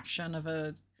fraction of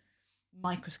a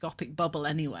microscopic bubble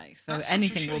anyway, so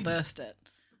anything will burst it.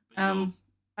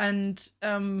 And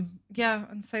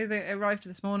so they arrived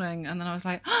this morning, and then I was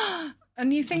like, a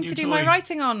new thing to do my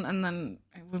writing on, and then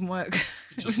it wouldn't work.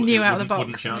 It was new out of the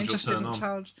box, and it just didn't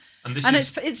charge. And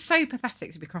it's so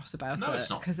pathetic to be cross about it. No,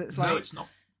 it's not. Because it's like, no, it's not.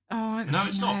 Oh, no,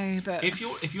 it's not. But if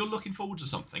you're looking forward to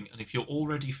something, and if you're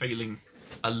already feeling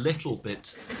a little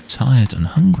bit tired and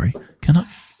hungry,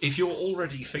 if you're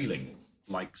already feeling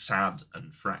like sad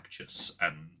and fractious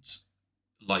and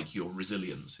like your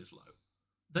resilience is low,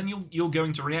 then you're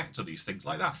going to react to these things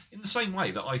like that in the same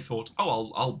way that I thought,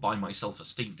 I'll buy myself a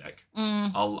Steam Deck.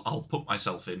 I'll put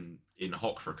myself in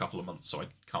hock for a couple of months so I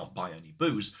can't buy any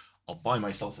booze. I'll buy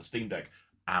myself a Steam Deck,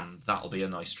 and that'll be a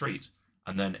nice treat.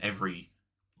 And then every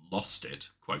lost it,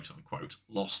 quote unquote,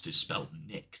 lost is spelled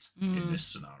nicked in this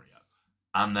scenario.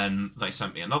 And then they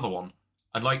sent me another one,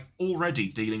 and like already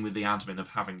dealing with the admin of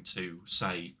having to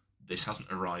say, this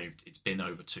hasn't arrived, it's been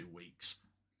over 2 weeks,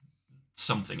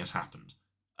 something has happened.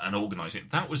 And organising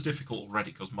that was difficult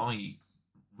already because my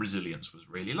resilience was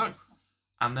really low.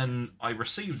 And then I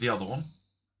received the other one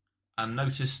and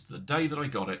noticed the day that I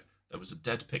got it, there was a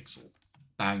dead pixel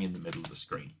bang in the middle of the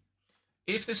screen.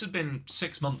 If this had been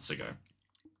 6 months ago,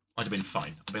 I'd have been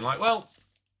fine. I'd been like, well,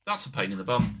 that's a pain in the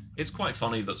bum. It's quite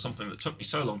funny that something that took me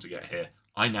so long to get here,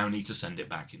 I now need to send it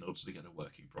back in order to get a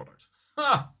working product.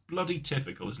 Bloody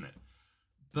typical, isn't it?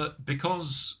 But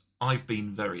because I've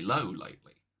been very low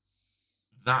lately,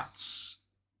 that's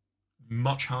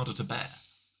much harder to bear,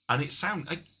 and it sounds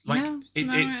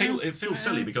it feels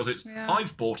silly because it's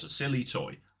I've bought a silly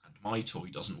toy and my toy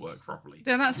doesn't work properly.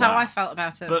 Yeah, that's how I felt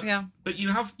about it. But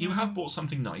you have bought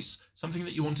something nice, something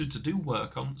that you wanted to do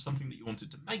work on, something that you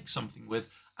wanted to make something with,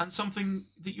 and something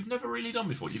that you've never really done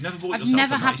before. You've never bought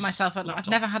yourself. I've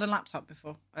never had a laptop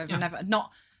before.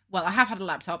 Well, I have had a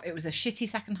laptop. It was a shitty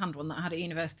second-hand one that I had at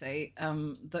university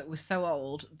that was so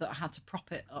old that I had to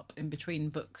prop it up in between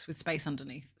books with space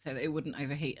underneath so that it wouldn't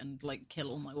overheat and like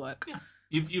kill all my work. Yeah,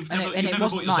 you've it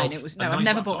wasn't mine. It was I've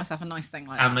never bought myself a nice thing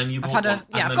like that. And then you bought one.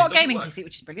 I've got a gaming PC,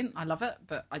 which is brilliant. I love it,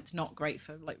 but it's not great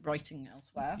for like writing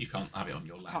elsewhere. You can't have it on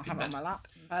your lap. Can't have it on my lap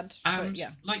in bed. And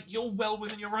like you're well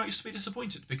within your rights to be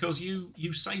disappointed because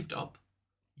you saved up,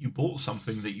 you bought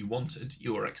something that you wanted,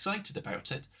 you were excited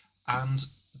about it, and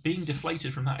being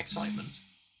deflated from that excitement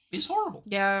is horrible.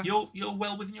 Yeah, you're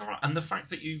well within your right, and the fact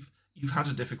that you've had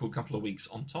a difficult couple of weeks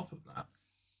on top of that,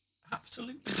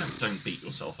 absolutely don't beat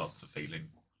yourself up for feeling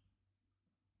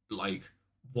like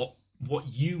what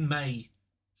you may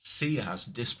see as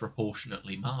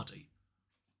disproportionately Mardy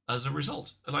as a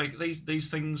result. Like, these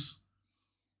things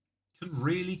can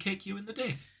really kick you in the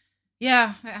dick.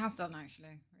 Yeah, it has done,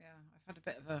 actually. Yeah, I've had a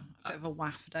bit of a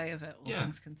waff day of it, all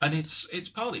things considered. And it's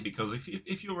partly because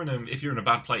if you're in a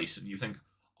bad place and you think,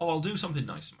 oh, I'll do something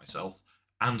nice for myself,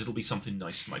 and it'll be something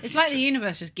nice for my future. It's like the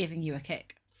universe just giving you a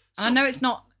kick. And I know it's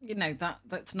not,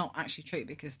 that's not actually true,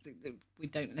 because we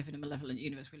don't live in a malevolent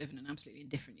universe. We live in an absolutely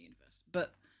indifferent universe.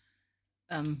 But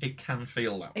it can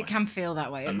feel that way. It can feel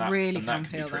that way. It really can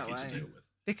feel that way. To deal with.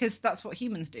 Because that's what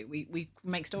humans do. We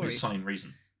make stories. We assign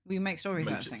reason. We make stories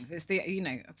out of things. It's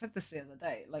I said this the other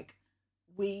day. Like,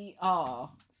 we are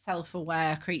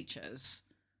self-aware creatures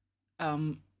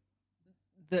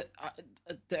that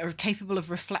are capable of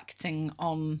reflecting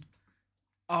on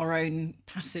our own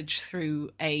passage through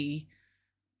a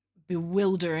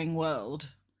bewildering world,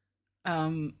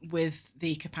 with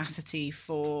the capacity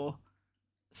for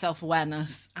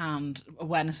self-awareness and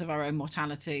awareness of our own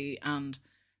mortality. And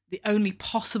the only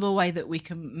possible way that we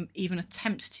can even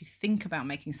attempt to think about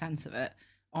making sense of it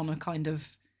on a kind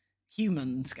of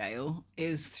human scale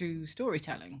is through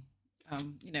storytelling.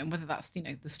 Whether that's,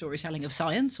 the storytelling of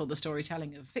science, or the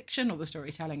storytelling of fiction, or the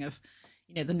storytelling of,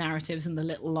 the narratives and the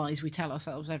little lies we tell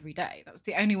ourselves every day. That's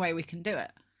the only way we can do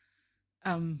it.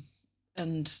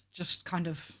 And just kind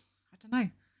of, I don't know,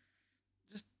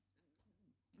 just,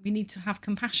 we need to have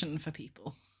compassion for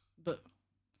people, but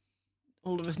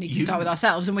all of us need to start with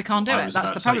ourselves, and we can't do it.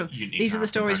 That's the problem. These are the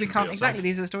stories we can't,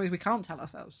 these are the stories we can't tell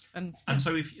ourselves. And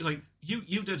so if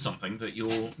you did something that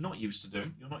you're not used to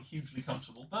doing, you're not hugely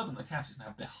comfortable. Bourbon the cat is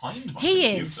now behind my computer.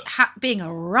 He is being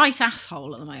a right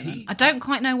asshole at the moment. I don't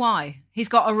quite know why. He's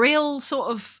got a real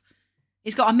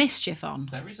he's got a mischief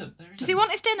on. Does he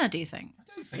want his dinner, do you think? I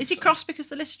don't think Is he cross because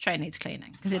the litter tray needs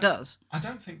cleaning? Because it does. I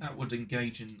don't think that would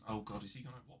engage in, oh God,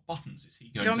 what buttons is he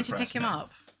going to press? Do you want me to pick him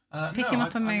up? Pick him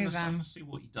up and move him. Let's see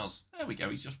what he does. There we go.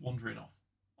 He's just wandering off.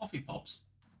 Off he pops.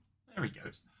 There he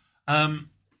goes.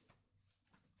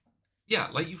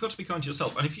 You've got to be kind to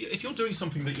yourself. And if you're doing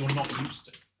something that you're not used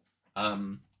to,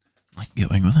 like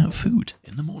going without food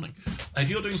in the morning. If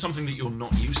you're doing something that you're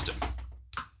not used to,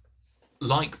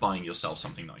 like buying yourself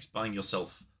something nice, buying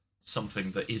yourself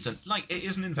something that isn't, it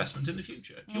is an investment in the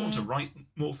future. If you want to write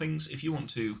more things, if you want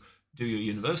to do your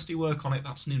university work on it,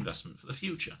 that's an investment for the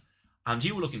future. And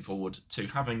you were looking forward to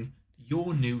having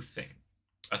your new thing,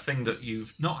 a thing that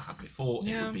you've not had before.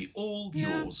 Yeah. It would be all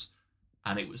yours,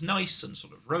 and it was nice and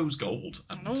sort of rose gold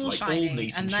and all shiny, all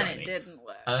neat and shiny. And then it didn't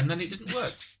work. And then it didn't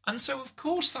work. And so, of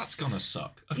course, that's going to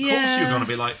suck. Of course, you're going to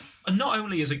be like, and not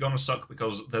only is it going to suck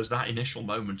because there's that initial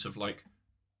moment of like,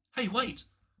 hey, wait,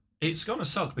 it's going to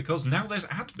suck because now there's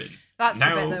admin. That's the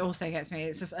bit that also gets me.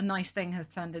 It's just a nice thing has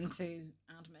turned into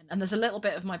admin. And there's a little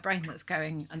bit of my brain that's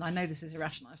going, and I know this is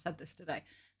irrational, I've said this today,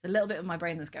 there's a little bit of my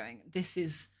brain that's going, this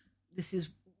is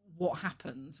what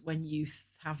happens when you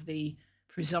have the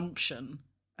presumption,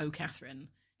 oh, Catherine,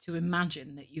 to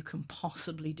imagine that you can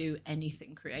possibly do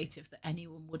anything creative that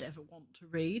anyone would ever want to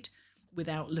read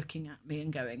without looking at me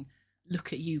and going,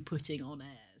 look at you putting on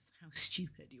airs. How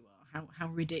stupid you are. How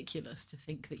ridiculous to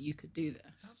think that you could do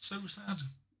this. That's so sad.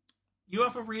 You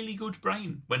have a really good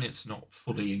brain when it's not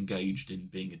fully engaged in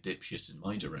being a dipshit in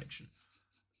my direction.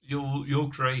 You're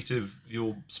creative,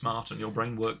 you're smart, and your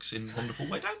brain works in a wonderful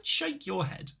way. Don't shake your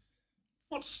head.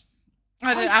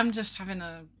 I'm just having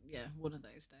one of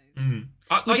those days.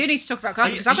 We do need to talk about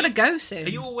Garfield because I've got to go soon. Are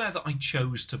you aware that I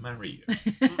chose to marry you?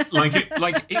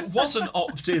 it was an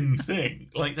opt-in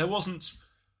thing. Like there wasn't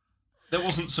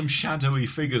some shadowy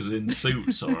figures in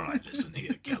suits. All right, listen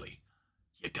here, Kelly.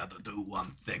 You gotta do one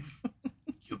thing.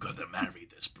 You gotta marry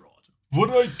this broad.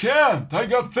 But I can't. I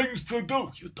got things to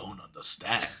do. You don't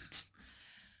understand.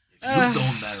 If you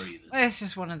don't marry this, it's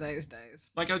just one of those days.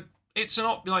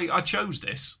 I chose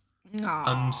this,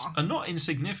 and a not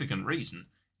insignificant reason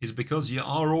is because you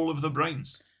are all of the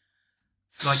brains.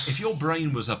 Like if your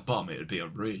brain was a bum, it would be a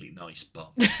really nice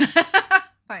bum.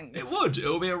 Thanks. It would. It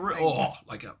would be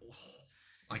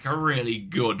like a really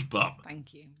good bum.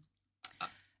 Thank you.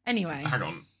 Anyway, hang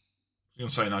on. You're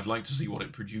saying I'd like to see what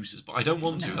it produces, but I don't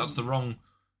want to. That's the wrong.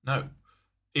 No,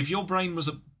 if your brain was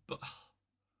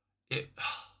if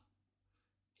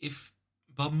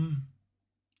bum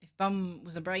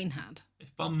was a brain had.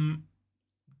 If bum.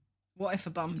 What if a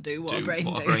bum do what a brain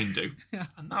do? What a brain do. Yeah.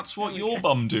 And that's what your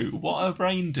bum do. What a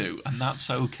brain do, and that's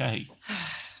okay.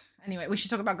 Anyway, we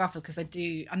should talk about Garfield because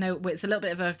I know it's a little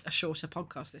bit of a shorter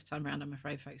podcast this time around, I'm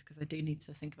afraid, folks, because I do need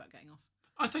to think about getting off.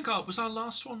 I think was our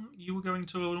last one. You were going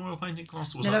to an oil painting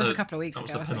class. That was a couple of weeks ago.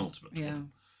 That was the penultimate. Yeah.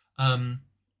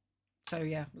 So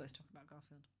yeah, let's talk about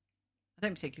Garfield. I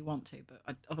don't particularly want to,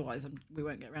 but otherwise we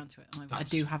won't get around to it. And I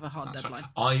do have a hard deadline.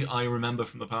 I remember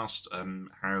from the past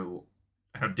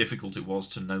how difficult it was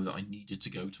to know that I needed to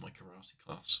go to my karate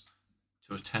class,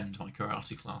 to attend my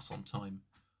karate class on time.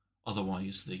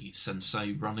 Otherwise, the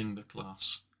sensei running the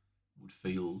class would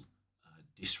feel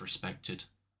disrespected,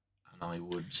 and I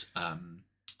would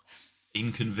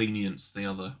inconvenience the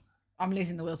other. I'm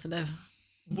losing the will to live.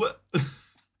 What?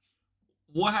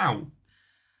 Wow.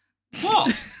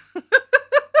 What?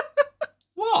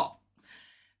 What?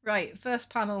 Right,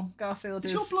 first panel, Garfield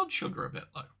Is your blood sugar a bit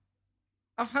low?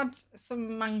 I've had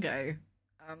some mango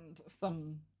and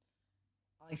some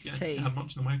iced tea. You had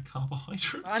much in the way of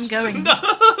carbohydrates? I'm going. No!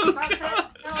 That's it.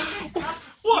 No,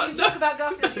 What? You can talk about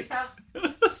Garfield yourself.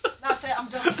 That's it, I'm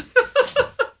done.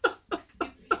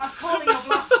 I'm calling your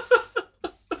bluff.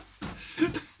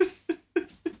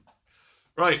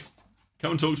 Right,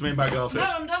 come and talk to me about Garfield.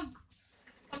 No, I'm done.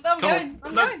 I'm going.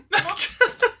 I'm going.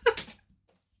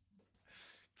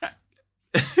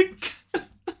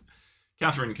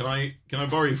 Catherine, can I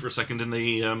borrow you for a second in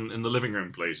the living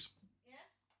room, please? Yes.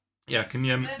 Yeah, can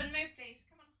you Urban, move, please.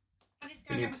 Come on. I need to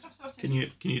go and get my stuff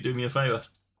sorted. can you do me a favour?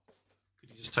 Could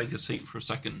you just take a seat for a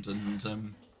second and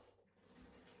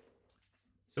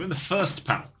so in the first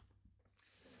panel.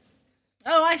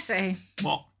 Oh, I see.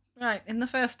 What? Right, in the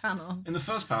first panel. In the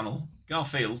first panel,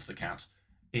 Garfield the cat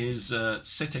is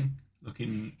sitting,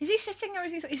 looking. Is he sitting or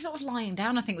is he's sort of lying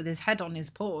down? I think with his head on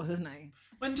his paws, isn't he?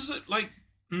 When does it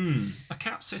a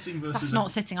cat sitting versus That's not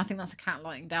sitting. I think that's a cat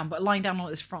lying down, but lying down on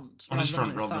his front. On his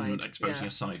front rather side. than exposing a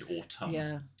side or tongue.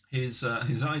 Yeah. His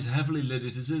eyes are heavily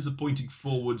lidded, his ears are pointing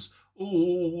forwards.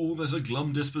 Oh, there's a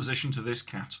glum disposition to this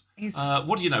cat.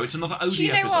 What do you know? It's another Odie episode. Do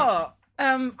you know what?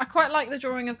 I quite like the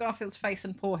drawing of Garfield's face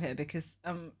and paw here because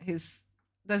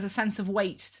there's a sense of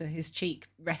weight to his cheek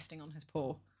resting on his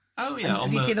paw. Oh yeah,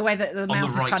 you see the way that the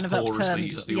mouth is kind of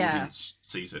upturned. As the audience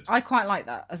sees it. I quite like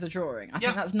that as a drawing. I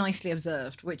think that's nicely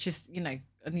observed, which is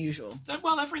unusual.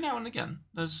 Well, every now and again,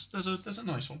 there's a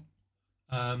nice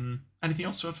one. Anything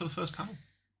else to add for the first panel?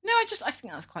 No, I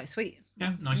think that's quite sweet.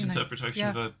 Yeah, nice interpretation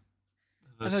of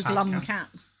a glum cat.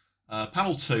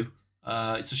 Panel 2.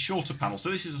 It's a shorter panel,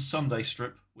 so this is a Sunday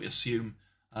strip. We assume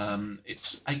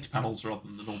it's 8 panels rather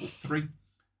than the normal 3.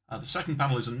 The second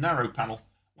panel is a narrow panel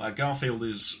where Garfield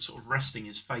is sort of resting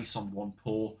his face on one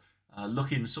paw,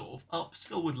 looking sort of up,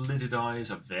 still with lidded eyes,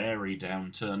 a very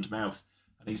downturned mouth,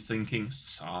 and he's thinking,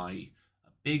 sigh, a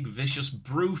big vicious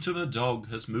brute of a dog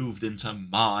has moved into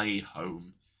my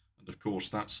home. And of course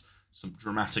that's some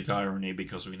dramatic irony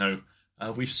because we know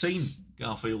we've seen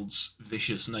Garfield's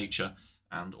vicious nature,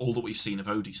 and all that we've seen of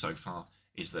Odie so far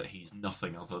is that he's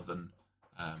nothing other than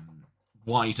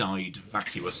wide-eyed,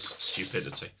 vacuous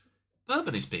stupidity.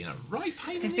 Bourbon is being a right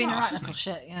pain in the arse, He's been a right isn't little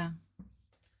shit, yeah.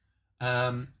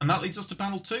 And that leads us to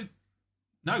panel 2.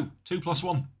 No, 2 plus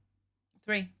 1.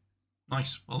 3.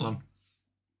 Nice, well done.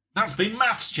 That's been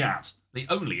Maths Chat, the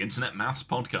only internet maths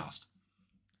podcast.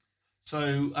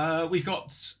 So we've got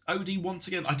Odie once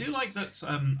again. I do like that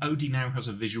Odie now has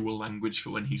a visual language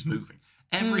for when he's moving.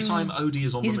 Every time Odie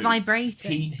is on the move, he's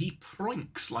vibrating. He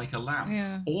prinks like a lamb.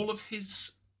 Yeah. All of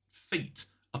his feet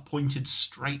are pointed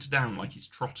straight down like he's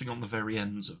trotting on the very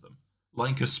ends of them,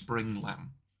 like a spring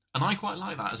lamb. And I quite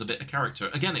like that as a bit of character.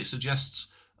 Again, it suggests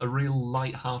a real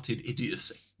light-hearted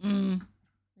idiocy.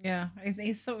 Yeah,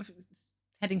 he's sort of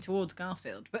heading towards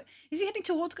Garfield. But is he heading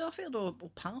towards Garfield or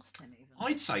past him even?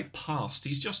 I'd say past.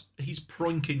 He's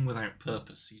pronking without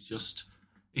purpose. He's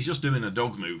just doing a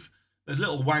dog move. There's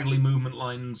little waggly movement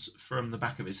lines from the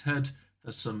back of his head.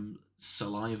 There's some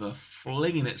saliva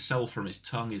flinging itself from his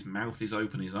tongue. His mouth is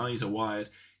open. His eyes are wired.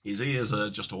 His ears are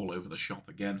just all over the shop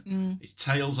again. His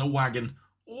tail's a wagging.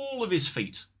 All of his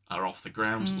feet are off the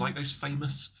ground, like those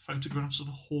famous photographs of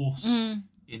a horse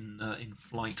in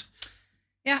flight.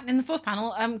 Yeah, in the fourth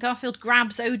panel, Garfield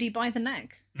grabs Odie by the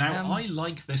neck. Now, I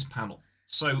like this panel.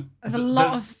 So there's a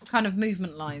lot of kind of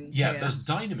movement lines. Yeah, here. There's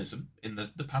dynamism in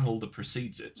the panel that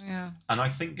precedes it. Yeah. And I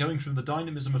think going from the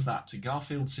dynamism of that to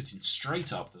Garfield sitting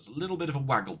straight up, there's a little bit of a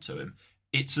waggle to him.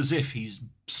 It's as if he's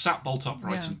sat bolt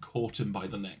upright and caught him by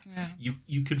the neck. Yeah.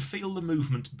 You can feel the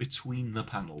movement between the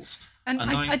panels. And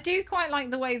I do quite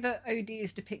like the way that Odie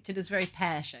is depicted as very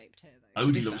pear-shaped here, though.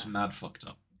 Odie looks mad fucked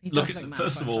up.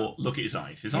 First of all, look at his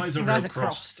eyes. His eyes are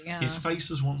crossed. Yeah. His face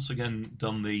has once again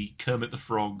done the Kermit the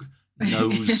Frog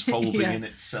nose folding in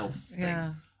itself thing.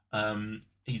 Yeah.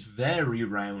 He's very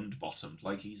round bottomed,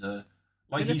 like he's a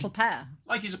little pear.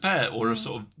 Like he's a pear or a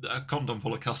sort of a condom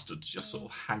full of custard, just sort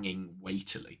of hanging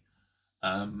weightily.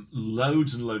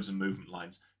 Loads and loads of movement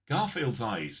lines. Garfield's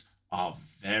eyes are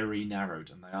very narrowed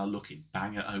and they are looking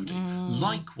bang at Odie,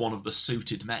 like one of the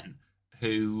suited men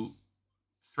who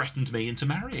threatened me into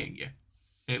marrying you.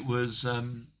 It was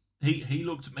he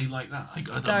looked at me like that.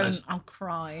 I'll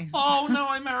cry. Oh no,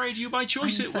 I married you by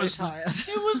choice. I'm so tired.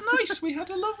 It was nice. We had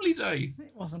a lovely day.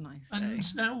 It was a nice day.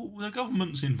 And now the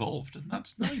government's involved, and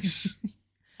that's nice.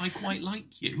 I quite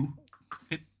like you.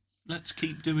 Let's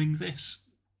keep doing this.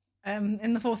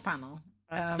 In the fourth panel.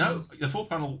 No, the fourth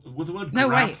panel with the word no,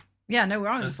 grab. wait. Yeah, no, we're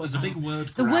on the fourth There's panel. a big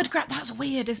word grab. The word grab, that's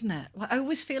weird, isn't it? Like, I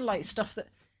always feel like stuff that...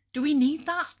 Do we need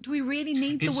that? Do we really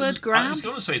need the word grab? I was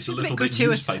going to say it's a little bit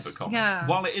gratuitous. newspaper comic. Yeah.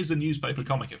 While it is a newspaper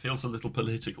comic, it feels a little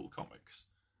political comics.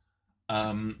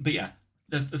 But yeah,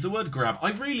 there's the word grab.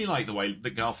 I really like the way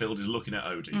that Garfield is looking at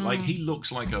Odie. Like, he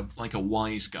looks like a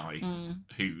wise guy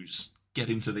who's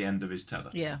getting to the end of his tether.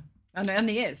 Yeah, and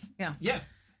he is. Yeah. Yeah.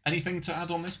 Anything to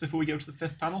add on this before we go to the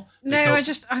fifth panel? No,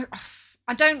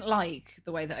 I don't like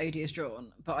the way that Odie is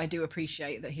drawn, but I do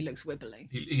appreciate that he looks wibbly.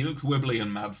 He looks wibbly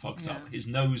and mad fucked up. His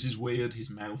nose is weird,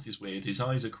 his mouth is weird, his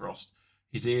eyes are crossed,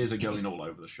 his ears are going all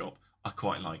over the shop. I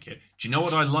quite like it. Do you know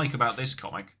what I like about this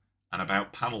comic and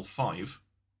about panel 5?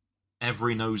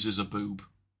 Every nose is a boob.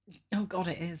 Oh God,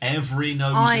 it is. Every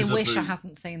nose is a boob. I wish I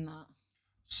hadn't seen that.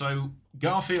 So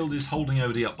Garfield is holding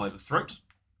Odie up by the throat.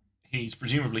 He's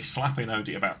presumably slapping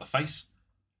Odie about the face.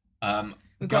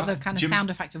 We've got the kind of sound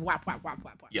effect of whap, whap, whap,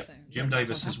 whap, whap. Yeah, So Jim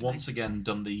Davis has once again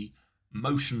done the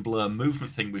motion blur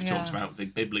movement thing we've talked about, the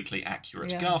biblically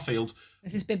accurate Garfield.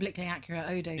 This is biblically accurate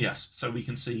Odie. Yes, so we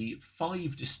can see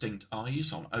 5 distinct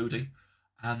eyes on Odie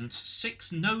and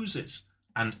 6 noses.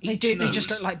 And each nose they just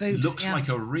look like boobs. Looks like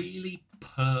a really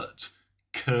pert,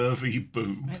 curvy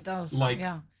boob. It does,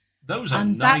 Those are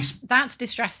and nice. That's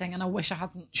distressing, and I wish I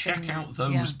hadn't Check out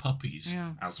those puppies,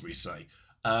 as we say.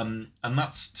 And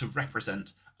that's to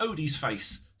represent Odie's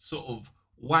face sort of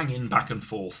wanging back and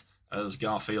forth as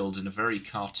Garfield in a very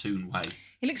cartoon way.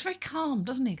 He looks very calm,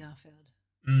 doesn't he, Garfield?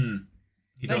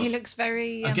 He does. He looks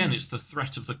very... Again, it's the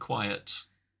threat of the quiet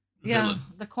villain. Yeah,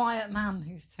 the quiet man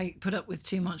who's put up with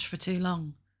too much for too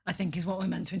long, I think is what we're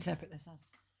meant to interpret this as.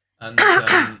 And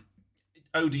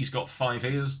Odie's got 5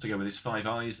 ears to go with his 5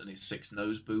 eyes and his 6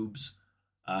 nose boobs.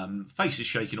 Face is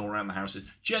shaking all around the house.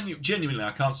 Genuinely,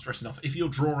 I can't stress enough, if you're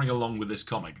drawing along with this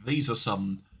comic, these are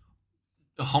some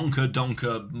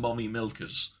honker-donker mommy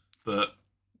milkers that...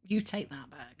 You take that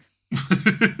back.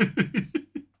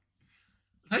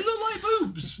 They look like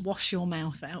boobs. Wash your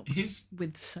mouth out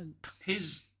with soap.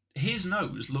 His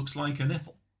nose looks like a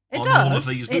nipple. It on does. All of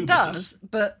these it does,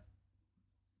 but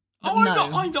no.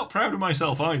 I'm not proud of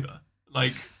myself either.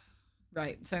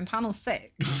 Right, so in panel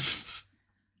 6...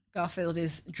 Garfield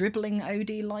is dribbling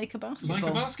Odie like a basketball. Like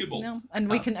a basketball. Yeah. And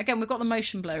we've got the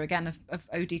motion blur again of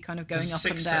Odie kind of going up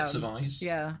and down. 6 sets of eyes.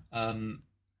 Yeah.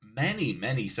 Many,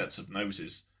 many sets of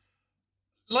noses.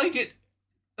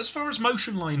 As far as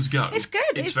motion lines go, it's good.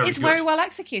 It's very very well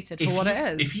executed for what it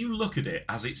is. If you look at it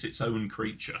as it's its own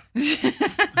creature,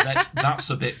 that's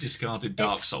a bit discarded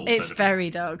Dark Souls. It's very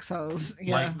Dark Souls.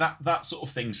 Yeah. Like that sort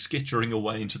of thing skittering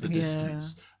away into the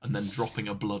distance and then dropping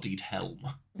a bloodied helm.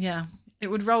 Yeah. It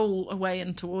would roll away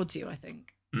and towards you, I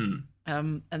think. And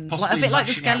Possibly a bit like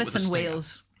the lashing out with a skeleton stinger.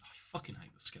 wheels. I fucking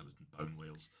hate the skeleton bone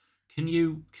wheels. Can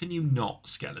you not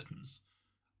skeletons?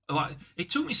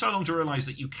 It took me so long to realise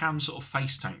that you can sort of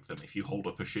face tank them if you hold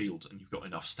up a shield and you've got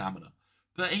enough stamina.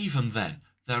 But even then,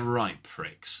 they're right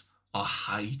pricks. I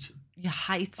hate them. You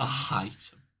hate them? I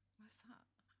hate them. What's that?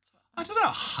 I don't know.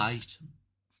 I hate them.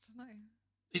 I don't know.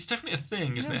 It's definitely a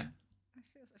thing, isn't it?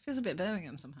 It feels a bit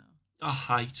Birmingham somehow. I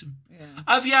hate them. Yeah.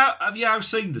 Have you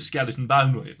seen the skeleton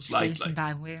bone wheels lately? Skeleton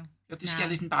bone wheel. Got the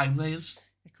skeleton bone wheels?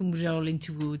 They come rolling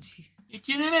towards you.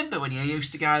 Do you remember when you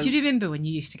used to go? Do you remember when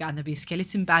you used to go and there'd be a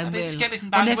skeleton bone wheel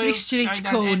on every street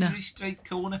corner? Every street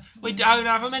corner. We don't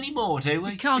have them anymore, do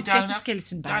we? You can't get a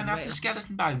skeleton bone wheel. Don't have the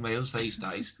skeleton bone wheels these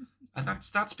days. And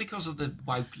that's because of the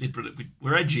woke liberal...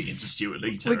 We're edging into Stuart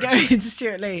Lee territory. We're going into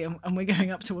Stuart Lee and we're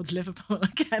going up towards Liverpool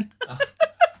again.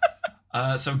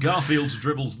 So Garfield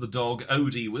dribbles the dog,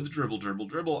 Odie with dribble, dribble,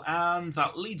 dribble, and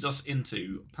that leads us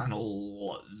into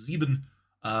panel 7,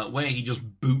 where he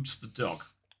just boots the dog.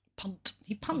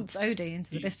 He punts Odie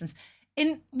into the distance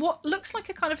in what looks like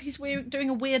a kind of he's doing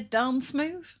a weird dance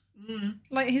move.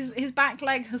 Like his back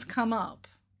leg has come up.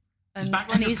 His back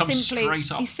leg has come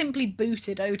straight up. He's simply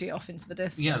booted Odie off into the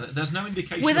distance. Yeah, there's no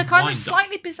indication with of a kind of wind-up.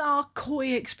 slightly bizarre, coy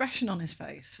expression on his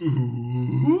face.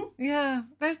 Ooh. Yeah,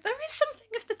 there is something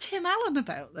of the Tim Allen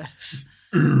about this.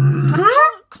 I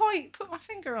can't quite put my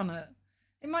finger on it.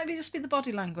 It might just be the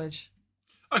body language.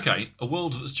 Okay, a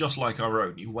world that's just like our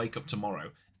own. You wake up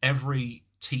tomorrow. Every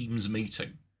team's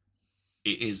meeting,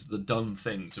 it is the done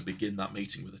thing to begin that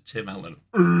meeting with a Tim Allen.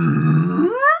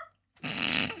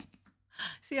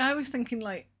 See, I was thinking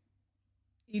like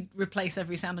you'd replace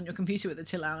every sound on your computer with a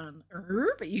Tim Allen,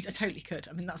 but you totally could.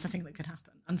 I mean, that's a thing that could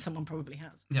happen, and someone probably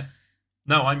has. Yeah.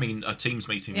 No, I mean a Teams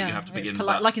meeting that you have to begin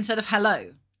polite, like instead of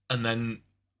hello. And then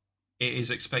it is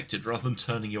expected, rather than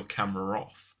turning your camera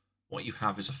off, what you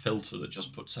have is a filter that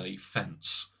just puts a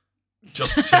fence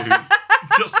just to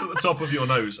the top of your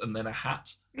nose, and then a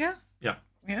hat. Yeah. Yeah.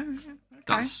 Yeah. Okay.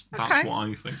 That's what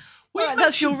I think. Well,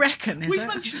 that's your reckon, is We've it?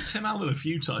 mentioned Tim Allen a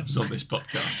few times on this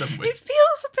podcast, haven't we? It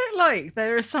feels a bit like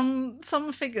there are some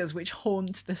figures which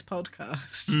haunt this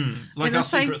podcast. Like our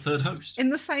secret third host. In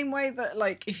the same way that,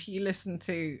 like, if you listen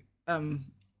to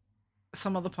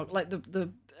some other podcast, like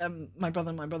the my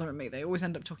brother and me, they always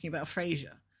end up talking about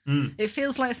Frasier. It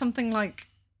feels like something like,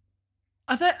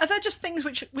 are there just things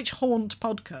which haunt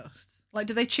podcasts? Like,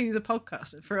 do they choose a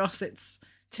podcast? And for us, it's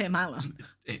Tim Allen.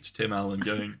 It's Tim Allen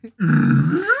going...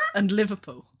 and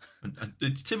Liverpool. And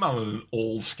it's Tim Allen and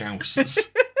all Scousers.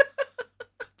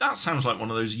 That sounds like one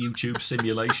of those YouTube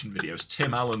simulation videos.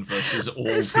 Tim Allen versus all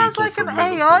people. It sounds like an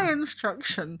AI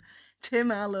instruction.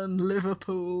 Tim Allen,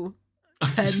 Liverpool,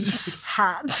 fence,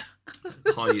 hat.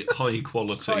 High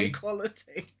quality. High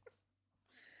quality.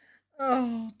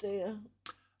 Oh dear.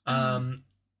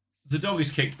 The dog is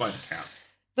kicked by the cat.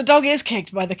 The dog is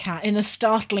kicked by the cat in a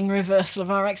startling reversal of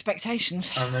our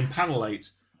expectations. And then panel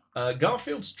 8.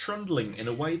 Garfield's trundling in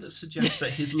a way that suggests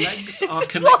that his legs are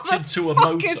connected to a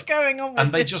motor. What is going on with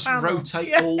and they this just panel?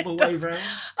 rotate all the way round.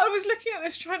 I was looking at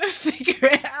this trying to figure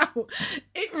it out.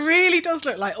 It really does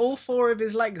look like all 4 of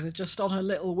his legs are just on a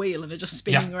little wheel and are just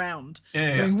spinning around.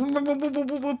 Going whoop, whoop, whoop, whoop,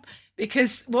 whoop, whoop.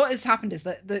 Because what has happened is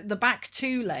that the back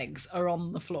 2 legs are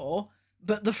on the floor,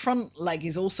 but the front leg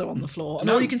is also on the floor, and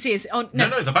all you can see is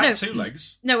the back 2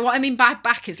 legs. No, what I mean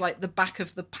back is like the back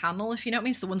of the panel, if you know what I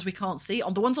mean. It's the ones we can't see,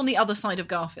 on the ones on the other side of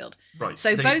Garfield. Right.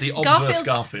 So the both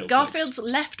Garfield's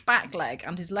legs. left back leg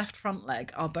and his left front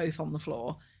leg are both on the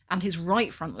floor, and his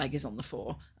right front leg is on the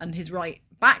floor, and his right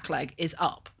back leg is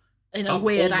up in a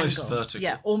weird almost angle. Vertical.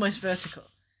 Yeah, almost vertical.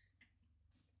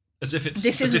 As if it's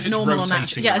normal or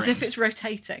natural. Yeah, as if it's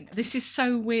rotating. This is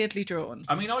so weirdly drawn.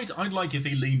 I mean, I'd like if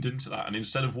he leaned into that, and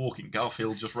instead of walking,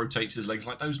 Garfield just rotates his legs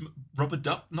like those rubber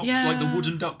duck, not like the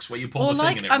wooden ducks where you pull the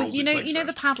thing and it rolls its legs you know round.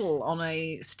 the paddle on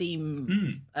a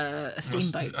steamboat.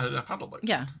 A paddle boat.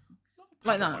 Yeah,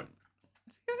 like that. Have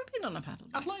you ever been on a paddle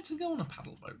boat? I'd like to go on a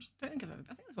paddle boat. I think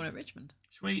there's one at Richmond.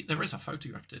 There is a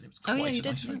photograph in it. It was quite a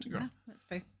nice photograph. Yeah, that's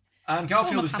both. And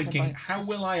Garfield is thinking, how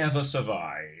will I ever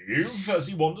survive? As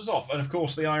he wanders off. And of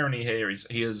course, the irony here is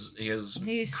he has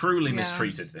cruelly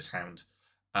mistreated this hound.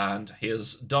 And he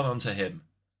has done unto him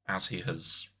as he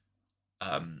has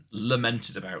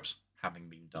lamented about having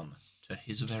been done to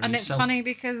his very self. And it's funny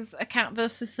because a cat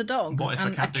versus a dog. What if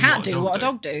a cat do what a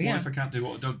dog do? Yeah. What if a cat do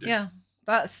what a dog do? Yeah.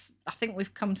 I think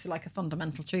we've come to like a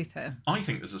fundamental truth here. I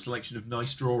think there's a selection of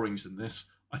nice drawings in this.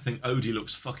 I think Odie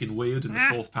looks fucking weird in the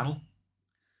 4th panel.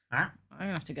 I'm going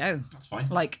to have to go. That's fine.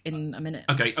 Like, in a minute.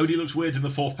 Okay, Odie looks weird in the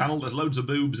 4th panel. There's loads of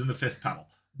boobs in the 5th panel.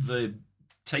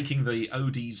 Taking the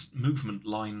Odie's movement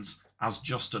lines as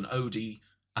just an Odie,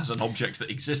 as an object that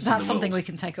exists in the world. That's something we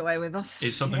can take away with us.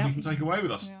 It's something we can take away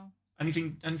with us. Yeah.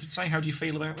 Anything to say? How do you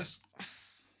feel about this? It's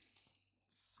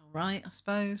all right, I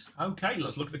suppose. Okay,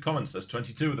 let's look at the comments. There's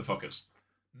 22 of the fuckers.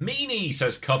 Meanie,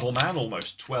 says Cuddleman,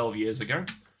 almost 12 years ago.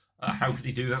 How could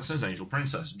he do that, says Angel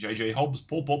Princess. JJ Hobbs,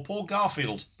 poor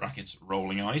Garfield. Brackets,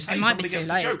 rolling eyes. Hey, somebody gets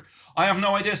the joke. I have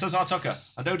no idea, says Artucker.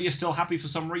 And Odie is still happy for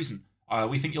some reason.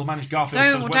 We think you'll manage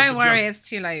Garfield. Don't worry, it's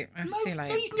too late. Too late.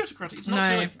 No, you can go to karate. It's not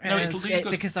too late. No, it'll do you good.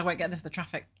 Because I won't get the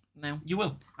traffic. No. You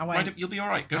will. I won't. Right, you'll be all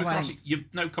right. Go to karate.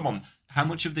 No, come on. How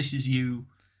much of this is you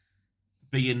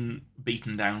being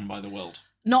beaten down by the world?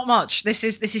 Not much. This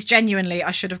is genuinely.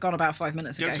 I should have gone about 5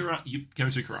 minutes ago. Go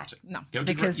to karate. No,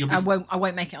 because I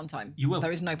won't make it on time. You will.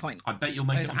 There is no point. I bet you'll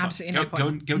make it on time. Absolutely no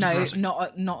point. Go to karate.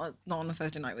 not on a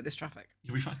Thursday night with this traffic.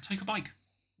 You'll be fine. Take a bike.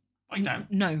 Bike down.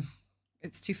 No,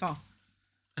 it's too far.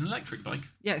 An electric bike.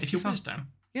 Yeah, it's too far. If you're down.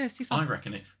 Yeah, it's too far. I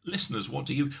reckon it. Listeners, what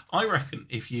do you? I reckon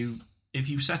if you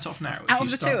set off now, out of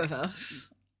the 2 of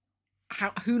us,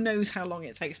 who knows how long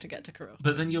it takes to get to Kourou?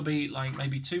 But then you'll be like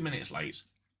maybe 2 minutes late.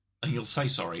 And you'll say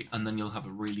sorry, and then you'll have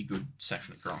a really good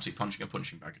session at karate, punching a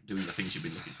punching bag, and doing the things you've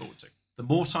been looking forward to. The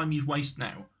more time you waste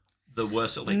now, the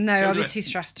worse it'll be. No, I'll be too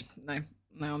stressed. No,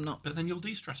 I'm not. But then you'll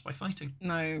de-stress by fighting.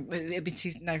 No, it'll be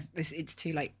too. No, it's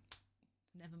too late.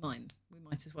 Never mind. We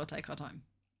might as well take our time.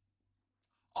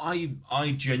 I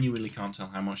genuinely can't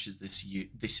tell how much is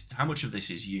how much of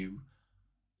this is you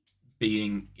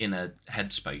being in a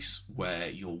headspace where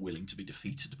you're willing to be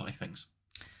defeated by things,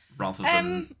 rather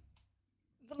than.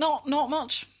 Not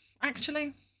much,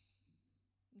 actually.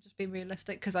 being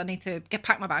realistic, because I need to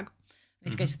pack my bag. I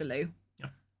need to go to the loo.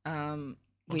 Yeah.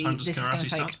 What time does this is karate going to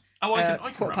start? take Oh, I can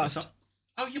quarter wrap past. this up.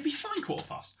 Oh, you'll be fine 1/4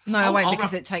 past. No, I won't, I'll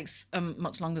because wrap- it takes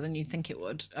much longer than you'd think it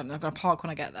would. I've got to park when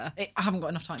I get there. I haven't got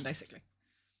enough time, basically.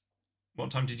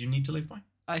 What time did you need to leave by?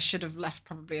 I should have left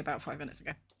probably about 5 minutes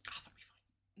ago. Oh, that'll be fine.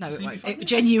 No, Does it it need to be won't. 5 It minutes?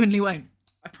 genuinely won't.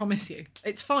 I promise you.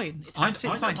 It's fine. It's I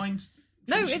absolutely don't fine. mind.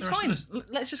 No, finishing it's the rest of fine. this.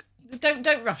 Let's just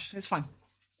don't rush. It's fine.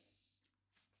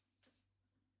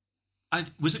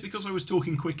 Was it because I was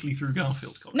talking quickly through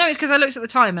Garfield comics? No, it's because I looked at the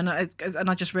time and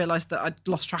I just realised that I'd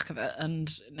lost track of it, and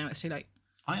now it's too late.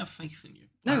 I have faith in you.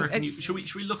 No, I reckon it's- should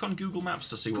we look on Google Maps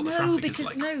to see what the No, traffic because is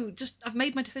like? no, just I've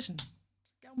made my decision.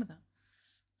 Get on with that.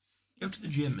 Go to the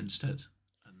gym instead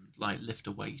and lift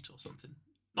a weight or something.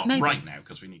 Not Maybe. right now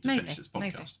because we need to Maybe, finish this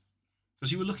maybe. podcast.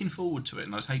 Because you were looking forward to it,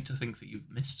 and I'd hate to think that you've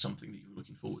missed something that you were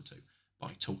looking forward to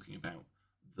by talking about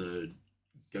the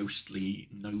ghostly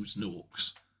nose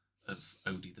norks of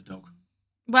Odie the dog.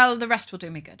 Well, the rest will do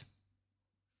me good.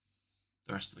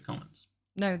 The rest of the comments.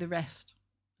 No, the rest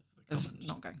The of comments.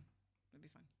 not going. It'll be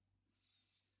fine.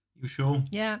 You sure?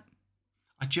 Yeah.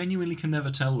 I genuinely can never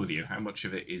tell with you how much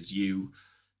of it is you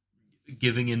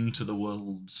giving in to the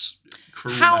world's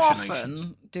cruel How machinations.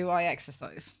 often do I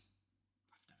exercise?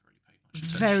 I've never really paid much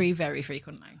attention. Very, very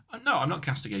frequently. No, I'm not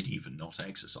castigating you for not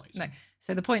exercising. No.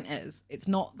 So the point is, it's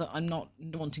not that I'm not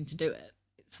wanting to do it.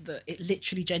 It's that it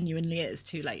literally genuinely is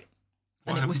too late.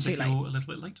 What And it was happens too if late. you're a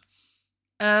little bit late?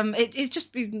 It's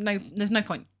just there's no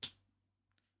point.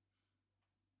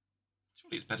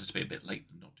 Surely it's better to be a bit late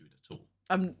than not do it at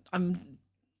all.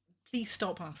 Please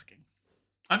stop asking.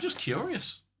 I'm just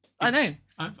curious. I know.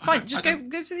 Fine, just go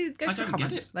don't- to the I don't get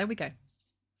comments. it. There we go.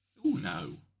 Oh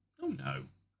no. Oh no.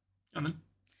 And then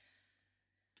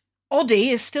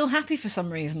Oddie is still happy for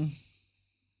some reason.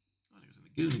 oh, it was in the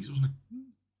Goonies, wasn't it?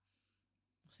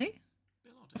 See?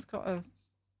 Bill Oddie. That's got a...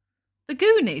 The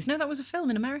Goonies. No, that was a film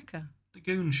in America. The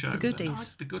Goon Show. The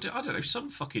Goodies. I don't know, some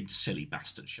fucking silly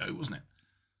bastard show, wasn't it?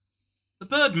 The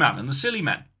Birdman and the Silly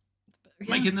Men.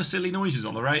 Yeah. Making the silly noises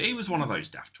on the radio. He was one of those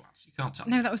daft twats. You can't tell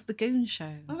me. No, that was the Goon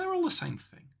Show. No, they're all the same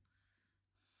thing.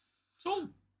 It's all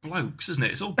blokes, isn't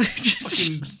it? It's all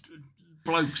fucking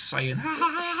blokes saying, ha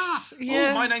ha ha ha.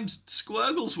 Yeah. Oh, my name's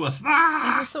Squirglesworth. There's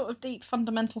Ah! a sort of deep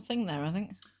fundamental thing there, I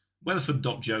think.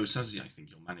 Weatherford.Joe says, I think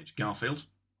you'll manage Garfield.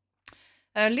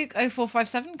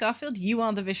 Luke0457, Garfield, you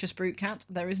are the vicious brute cat.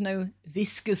 There is no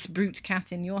viscous brute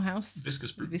cat in your house.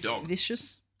 Viscous brute dog.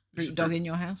 Vicious brute Vicious dog brute. in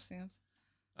your house, yes.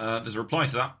 There's a reply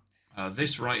to that.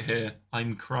 This right here,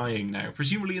 I'm crying now,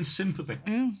 presumably in sympathy.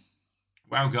 Mm.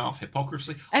 Wow, Garth,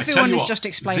 hypocrisy. I tell Everyone you is what, just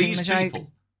explaining these the joke.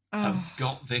 people Oh. have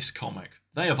got this comic.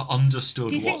 They have understood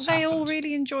Do you think what's they happened. all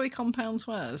really enjoy compound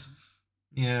swears?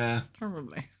 Yeah.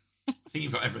 Probably. I think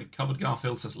you've got everything covered.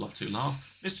 Garfield says, love to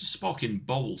laugh. Mr. Spock in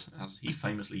bold, as he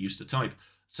famously used to type,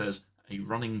 says, a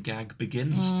running gag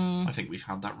begins. I think we've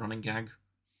had that running gag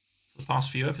for the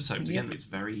past few episodes. Yep. Again, it's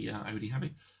very Odie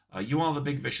heavy. You are the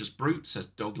big vicious brute, says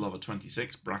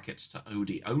Doglover26, brackets to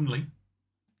Odie only.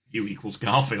 U equals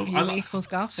Garfield. You equals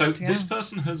Garfield, So yeah. this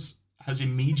person has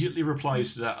immediately replied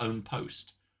to their own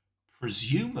post,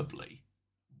 presumably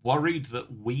worried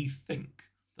that we think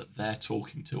that they're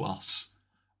talking to us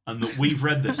and that we've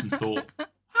read this and thought,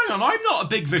 hang on, I'm not a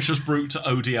big vicious brute to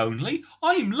Odie only.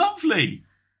 I'm lovely.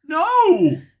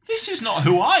 No, this is not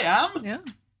who I am. Yeah.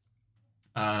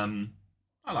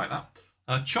 I like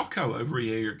that. Choco over a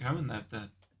year ago, and their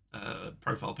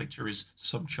profile picture is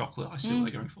some chocolate. I see what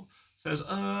they're going for. Says,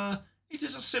 it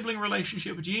is a sibling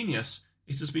relationship genius.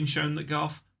 It has been shown that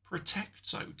Garth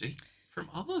protects Odie from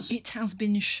others. It has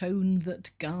been shown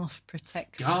that Garth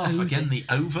protects Garth, Odie. again, the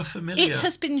over-familiar. It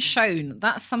has been shown.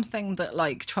 That's something that,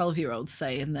 like, 12-year-olds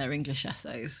say in their English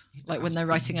essays. It Like when has they're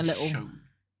writing a been little, shown.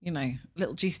 you know,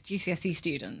 little GCSE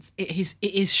students. It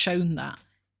is shown that.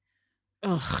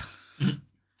 Ugh.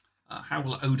 How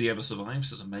will Odie ever survive?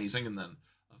 Says amazing, and then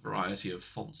a variety of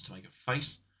fonts to make a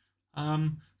face.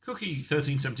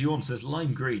 Cookie1371 says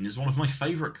lime green is one of my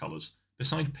favourite colours,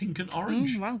 beside pink and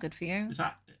orange. Well, good for you. Is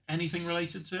that anything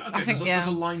related to? Okay, think, there's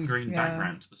a yeah. lime green Yeah.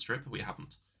 background to the strip that we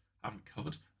haven't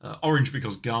covered. Orange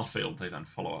because Garfield they then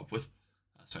follow up with.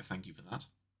 So thank you for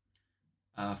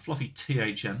that. Fluffy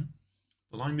THN.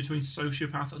 The line between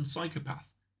sociopath and psychopath.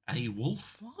 A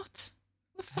wolf. What?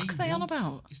 The fuck A are they on wolf?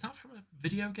 about? Is that from a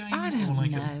video game? I or don't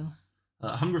like know.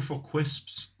 Hunger for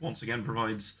Quisps once again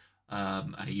provides a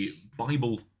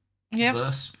Bible Yep.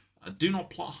 verse. Do not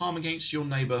plot harm against your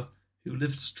neighbour who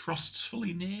lives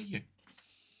trustfully near you.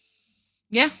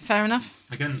 Yeah, fair enough.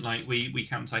 Again, like we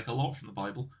can take a lot from the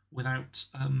Bible without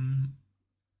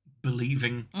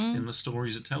believing in the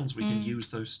stories it tells. We can use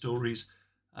those stories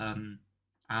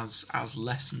as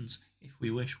lessons. If we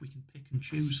wish, we can pick and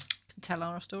choose. Can tell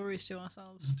our stories to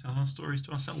ourselves.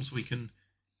 We can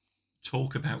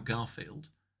talk about Garfield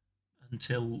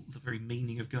until the very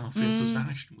meaning of Garfield has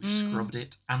vanished and we've scrubbed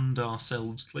it and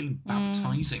ourselves clean,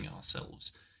 baptising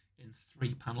ourselves in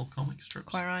 3-panel comic strips.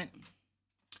 Quite right.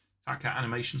 Fat Cat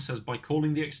Animation says, by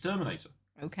calling the Exterminator.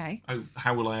 Okay. Oh,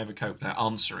 how will I ever cope? They're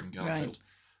answering Garfield. Right.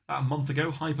 About a month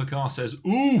ago, Hypercar says,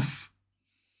 oof!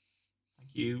 Thank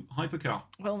you, Hypercar.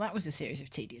 Well, that was a series of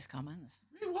tedious comments.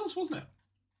 It was, wasn't it?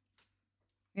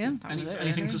 Yeah. That was it,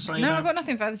 anything to say? No, I've got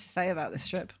nothing further to say about this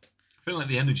strip. I feel like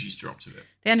the energy's dropped a bit.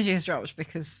 The energy has dropped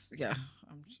because, Do you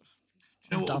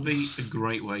know what would be a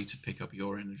great way to pick up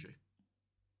your energy?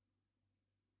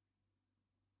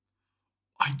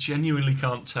 I genuinely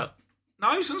can't tell. No,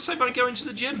 I was going to say by going to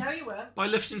the gym. No, you weren't. By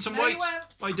lifting some No, you weights.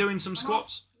 weren't. By doing some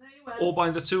squats. No, you weren't. Or by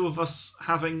the two of us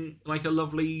having like a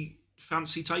lovely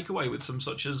fancy takeaway with some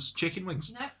such as chicken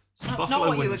wings. No, some that's buffalo not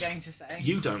what wings. you were going to say.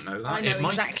 You don't know that. I know It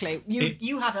might- exactly.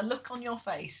 You had a look on your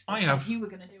face. I have. You were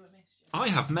going to do a mischief. I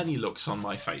have many looks on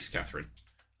my face, Catherine.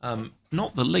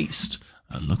 Not the least,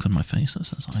 a look on my face that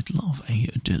says I'd love a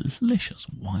delicious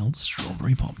wild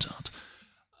strawberry Pop-Tart.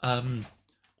 Or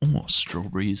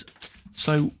strawberries.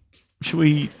 So, shall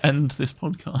we end this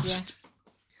podcast? Yes.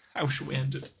 How shall we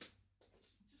end it?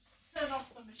 Turn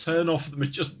off the machine. Turn off the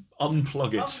just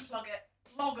unplug it. Unplug it.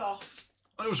 Log off.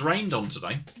 It was rained on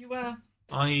today. You were.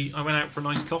 I went out for a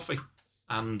nice coffee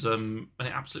and it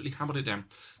absolutely hammered it down.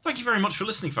 Thank you very much for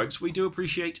listening, folks. We do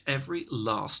appreciate every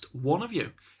last one of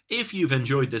you. If you've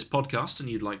enjoyed this podcast and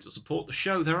you'd like to support the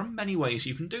show, there are many ways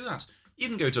you can do that. You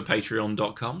can go to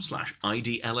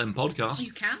patreon.com/IDLM podcast.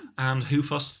 You can. And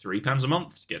hoof us £3 a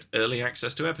month to get early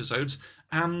access to episodes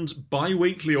and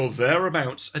bi-weekly or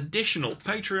thereabouts additional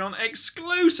Patreon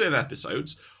exclusive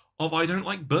episodes of I Don't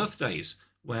Like Birthdays,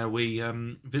 where we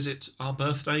visit our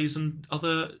birthdays and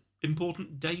other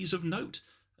important days of note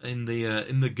in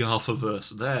the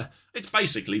Garfiverse there. It's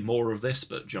basically more of this,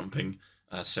 but jumping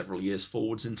several years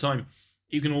forwards in time.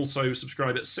 You can also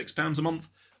subscribe at £6 a month,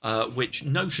 which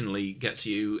notionally gets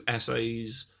you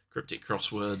essays, cryptic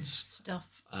crosswords,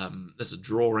 Stuff. There's a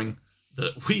drawing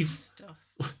that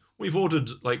we've ordered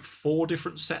like 4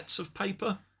 different sets of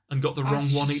paper and got the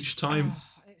wrong one each time.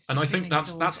 And I think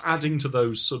that's adding to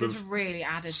those sort it's of really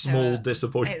added small to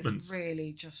disappointments. It's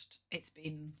really just, it's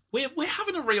been... We're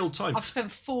having a real time. I've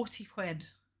spent 40 quid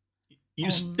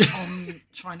on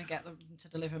trying to get them to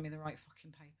deliver me the right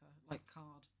fucking paper, like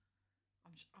card.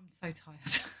 I'm so tired.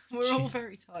 We're all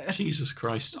very tired. Jesus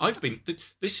Christ.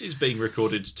 This is being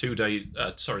recorded 2 days,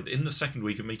 in the second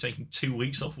week of me taking 2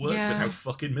 weeks off work with how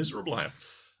fucking miserable I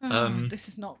am. This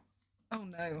is not... Oh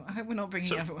no, I hope we're not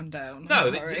bringing everyone down.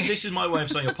 No, sorry. This is my way of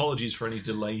saying apologies for any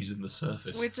delays in the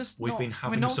surface. We're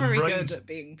not some very brains. good at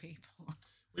being people.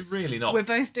 We're really not. We're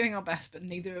both doing our best, but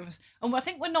neither of us... And I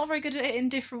think we're not very good at it in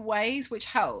different ways, which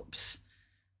helps.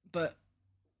 But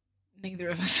neither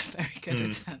of us are very good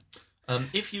at it.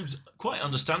 If you'd quite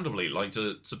understandably like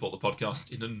to support the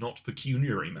podcast in a not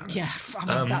pecuniary manner, yeah,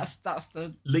 I mean, that's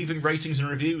the leaving ratings and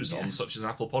reviews on such as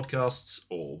Apple Podcasts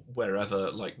or wherever,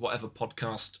 like whatever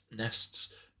podcast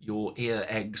nests your ear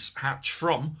eggs hatch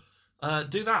from,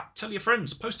 do that. Tell your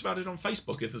friends. Post about it on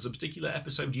Facebook if there's a particular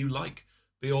episode you like.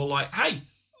 Be all like, hey,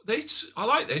 I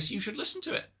like this. You should listen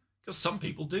to it, because some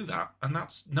people do that, and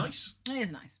that's nice. It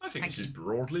is nice. I think this is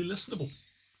broadly listenable.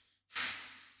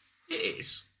 It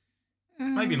is.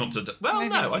 Maybe not today. Well,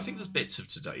 no, I think there's bits of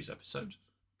today's episode.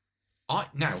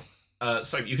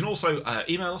 So you can also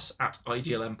email us at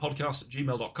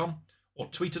idlmpodcast@gmail.com or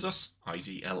tweet at us,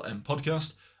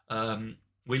 idlmpodcast.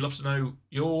 We love to know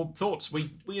your thoughts.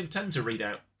 We intend to read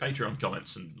out Patreon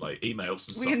comments and like emails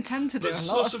and stuff. We intend to do a lot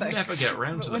sort of of things, never get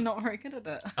around but to we're them. not very good at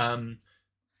it.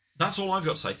 That's all I've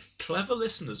got to say. Clever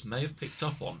listeners may have picked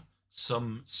up on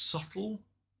some subtle...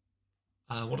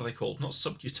 what are they called? Not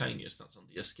subcutaneous, that's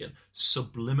under your skin.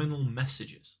 Subliminal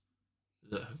messages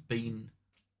that have been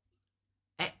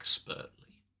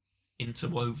expertly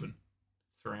interwoven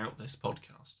throughout this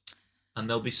podcast. And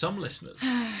there'll be some listeners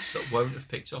that won't have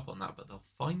picked up on that, but they'll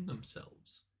find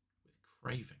themselves with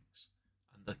cravings.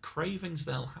 And the cravings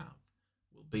they'll have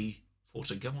will be for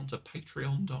to go onto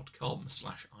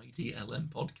patreon.com/IDLM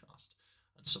podcast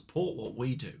and support what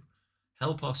we do.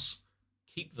 Help us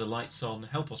keep the lights on,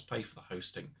 help us pay for the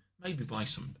hosting, maybe buy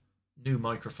some new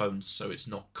microphones so it's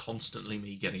not constantly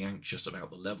me getting anxious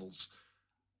about the levels,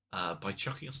 by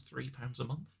chucking us £3 a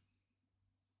month.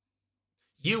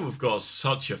 You have got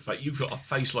such a face. You've got a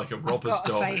face like a robber's I've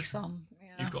got dog. a face on. Yeah.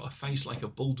 You've got a face like a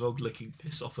bulldog licking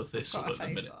piss off a thistle got a at the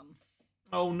face minute. on.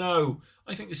 Oh no!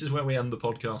 I think this is where we end the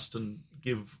podcast and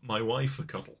give my wife a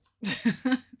cuddle.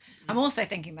 I'm also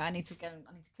thinking that I need to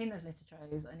clean those litter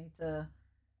trays. I need to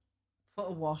put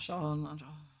a wash on. And,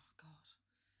 oh God,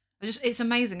 it's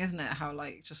amazing, isn't it? How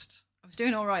I was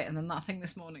doing all right, and then that thing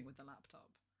this morning with the laptop.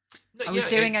 I was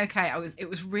doing okay. It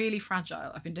was really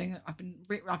fragile. I've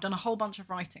done a whole bunch of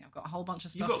writing. I've got a whole bunch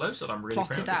of stuff. You've got loads that I'm really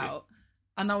plotted proud of out,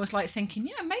 and I was like thinking,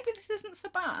 maybe this isn't so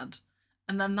bad.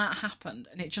 And then that happened,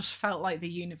 and it just felt like the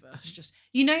universe just.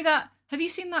 Have you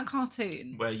seen that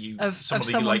cartoon where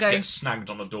someone gets snagged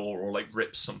on a door or like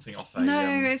rips something off?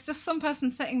 It's just some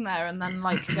person sitting there and then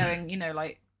like going,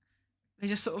 they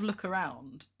just sort of look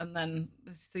around and then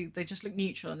they just look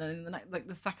neutral, and then in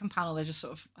the second panel they just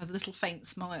sort of have a little faint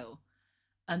smile,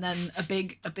 and then a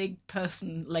big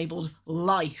person labelled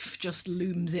life just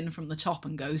looms in from the top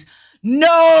and goes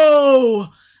no,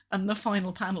 and the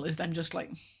final panel is then just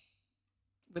like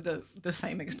with the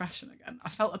same expression again. I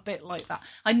felt a bit like that.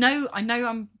 I know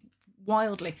I'm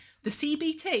wildly, the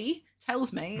CBT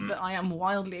tells me that I am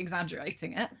wildly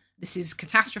exaggerating it. This is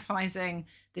catastrophizing.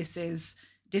 This is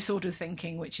disordered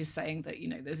thinking, which is saying that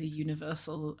there's a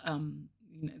universal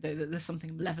there's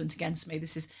something malevolent against me.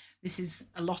 This is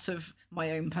a lot of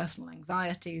my own personal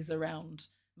anxieties around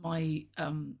my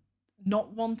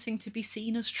not wanting to be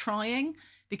seen as trying,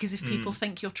 because if people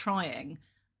think you're trying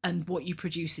and what you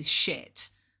produce is shit,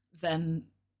 then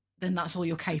that's all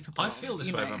you're capable of. I feel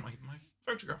this way about my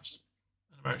photographs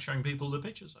and about showing people the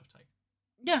pictures I've taken.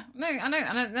 Yeah, no, I know,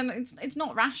 and it's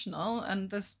not rational,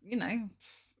 and there's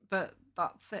but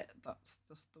that's it. That's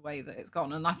just the way that it's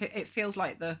gone, and I think it feels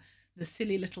like the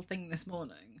silly little thing this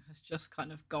morning has just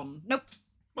kind of gone. Nope.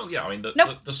 Well, yeah, I mean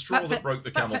the straw that broke the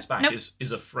camel's back nope.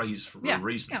 is a phrase for a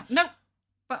reason. Yeah, nope.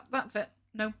 That's it.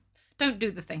 No, don't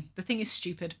do the thing. The thing is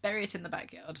stupid. Bury it in the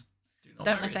backyard.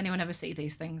 Don't let anyone ever see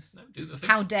these things. No, do the thing.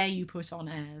 How dare you put on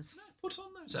airs? No, put on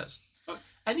those airs. Fuck.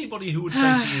 Anybody who would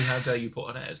say to you, how dare you put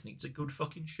on airs, needs a good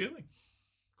fucking shoeing.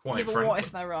 Quite frankly. What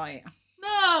if they're right?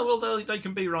 No, well, they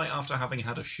can be right after having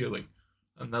had a shoeing.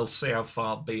 And they'll see how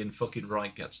far being fucking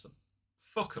right gets them.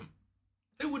 Fuck them.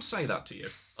 Who would say that to you,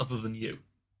 other than you?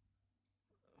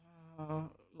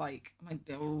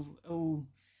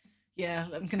 Yeah,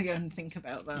 I'm going to go and think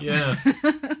about that.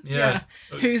 Yeah.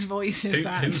 Whose voice is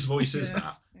that? Whose voice is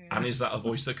that? Yeah. And is that a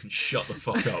voice that can shut the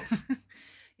fuck up?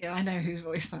 Yeah, I know whose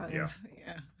voice that is.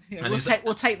 Yeah.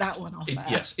 We'll take that one off.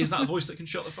 Yes. Is that a voice that can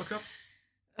shut the fuck up?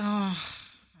 Oh,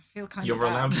 I feel kind You're of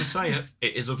bad. allowed to say it.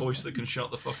 It is a voice that can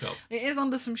shut the fuck up. It is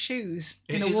under some shoes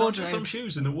in a wardrobe. Under some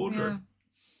shoes in a wardrobe. Yeah.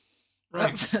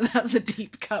 Right. That's a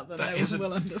deep cut that no one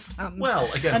will understand.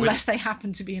 Well, again, unless they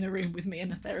happen to be in a room with me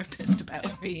and a therapist about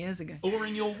 3 years ago. Or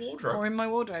in your wardrobe. Or in my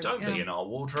wardrobe. Don't be in our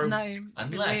wardrobe. No.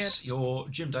 Unless you're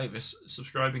Jim Davis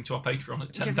subscribing to our Patreon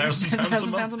at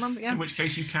 £10,000 a month. Yeah. In which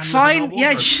case you can Fine. live in our wardrobe.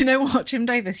 Yeah, you know what, Jim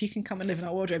Davis, you can come and live in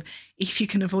our wardrobe if you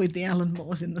can avoid the Alan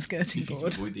Moores in the skirting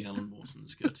board. Avoid the Alan Moores in the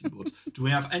skirting boards. Do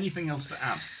we have anything else to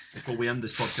add before we end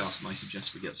this podcast? And I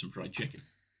suggest we get some fried chicken.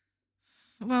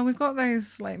 Well, we've got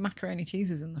those macaroni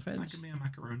cheeses in the fridge. That can be a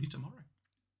macaroni tomorrow.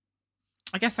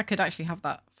 I guess I could actually have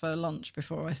that for lunch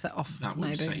before I set off. That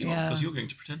would set you off, because you're going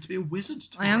to pretend to be a wizard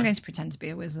tomorrow. I am going to pretend to be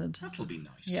a wizard. That'll be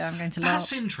nice. Yeah, I'm going to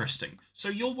That's interesting. So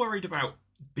you're worried about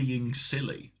being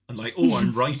silly and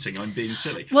I'm writing, I'm being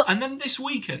silly. Well, and then this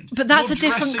weekend, but that's a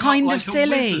different kind of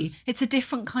silly. Wizard. It's a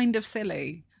different kind of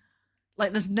silly.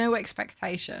 There's no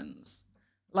expectations.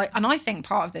 And I think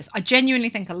part of this, I genuinely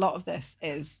think a lot of this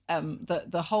is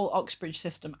the whole Oxbridge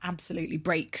system absolutely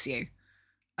breaks you,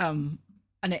 and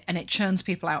it churns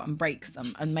people out and breaks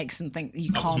them and makes them think that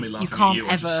you can't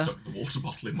I just stuck the water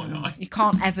bottle in my eye. You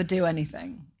can't ever do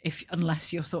anything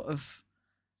unless you're sort of,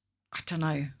 I don't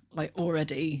know,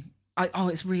 already.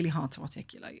 It's really hard to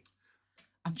articulate.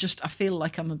 I feel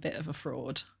like I'm a bit of a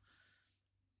fraud.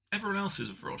 Everyone else is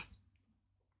a fraud.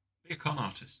 Be a con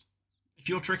artist. If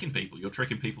you're tricking people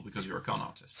because you're a con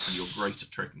artist and you're great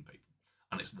at tricking people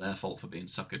and it's their fault for being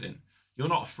suckered in. You're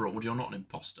not a fraud, you're not an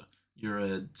imposter. You're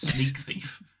a sneak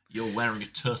thief. You're wearing a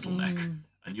turtleneck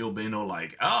and you're being all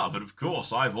but of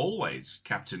course I've always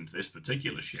captained this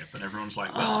particular ship, and everyone's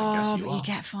like, well, I guess you are. You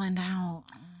get found out.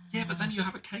 Yeah, but then you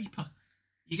have a caper.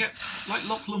 You get, like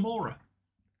Loch Lamora.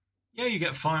 Yeah, you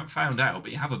get found out,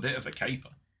 but you have a bit of a caper.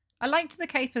 I liked the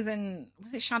capers in,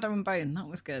 was it Shadow and Bone? That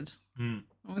was good.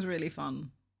 That was really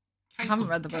fun. I haven't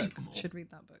read the book. I should read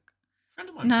that book. A friend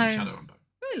of mine was in Shadow and Bone.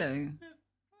 Really?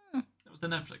 Yeah. That was the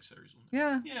Netflix series, wasn't it?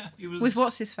 Yeah. Yeah, he was... With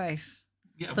what's his face?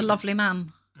 Yeah. The lovely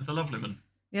man. The lovely man.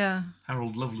 Yeah.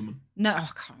 Harold Lovelyman. No, I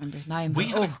can't remember his name.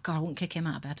 God, I wouldn't kick him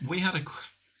out of bed. We had a...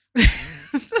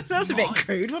 That's a bit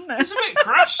crude, wasn't it? It's a bit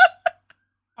crass.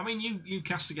 I mean, you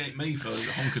castigate me for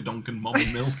honker-donk and mom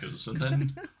and milkers, and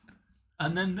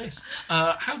And then this.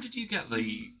 How did you get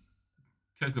the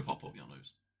Cocoa Pop up your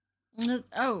nose?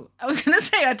 Oh, I was going to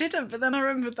say I didn't, but then I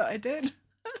remembered that I did.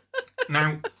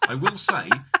 Now, I will say,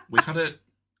 we've had a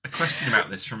question about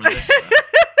this from a listener,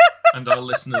 and our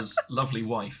listener's lovely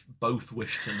wife both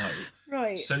wish to know.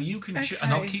 Right. So you can,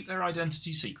 and I'll keep their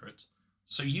identity secret,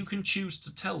 so you can choose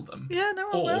to tell them. Yeah, no,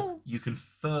 I or will. you can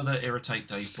further irritate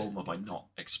Dave Bulmer by not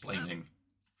explaining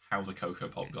how the Cocoa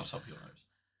Pop got up your nose.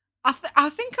 I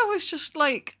think I was just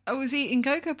like, I was eating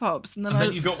Cocoa Pops and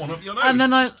then you got one up your nose. And then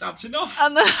that's enough.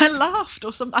 And then I laughed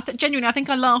or something. I think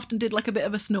I laughed and did like a bit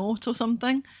of a snort or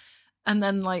something. And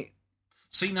then like...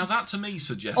 See, now that to me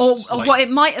suggests... Or what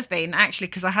it might have been, actually,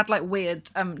 because I had like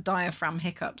weird diaphragm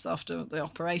hiccups after the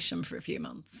operation for a few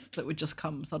months that would just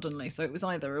come suddenly. So it was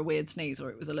either a weird sneeze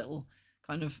or it was a little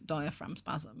kind of diaphragm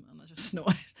spasm, and I just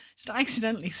snorted. Just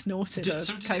accidentally snorted a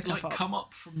Cocoa Pop. Come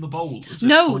up from the bowl?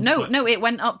 No, it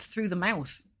went up through the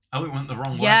mouth. Oh, it went the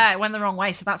wrong way? Yeah, it went the wrong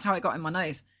way, so that's how it got in my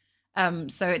nose.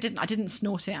 So I didn't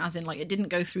snort it as in like it didn't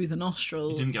go through the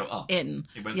nostril. It didn't go up. It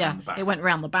went around the back. It went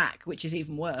around the back, which is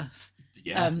even worse.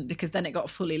 Yeah. Because then it got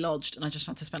fully lodged, and I just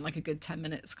had to spend like a good 10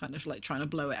 minutes kind of like trying to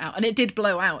blow it out. And it did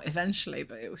blow out eventually,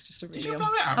 but it was just a really... Did you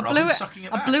blow it out?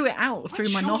 I blew it out through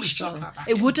my nostril.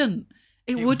 It wouldn't.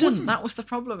 It wouldn't. That was the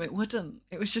problem. It wouldn't.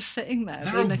 It was just sitting there.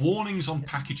 There are warnings on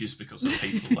packages because of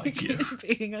people like you.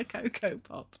 Being a Cocoa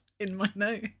Pop in my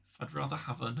nose. I'd rather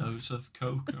have a nose of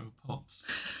Cocoa Pops.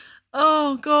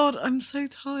 Oh, God, I'm so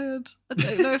tired. I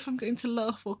don't know if I'm going to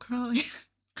laugh or cry.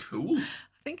 Cool.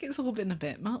 I think it's all been a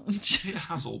bit much. It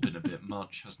has all been a bit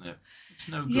much, hasn't it? It's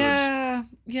no good.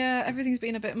 Yeah, everything's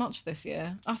been a bit much this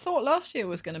year. I thought last year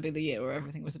was going to be the year where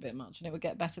everything was a bit much and it would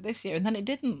get better this year, and then it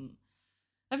didn't.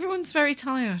 Everyone's very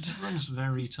tired. Everyone's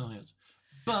very tired.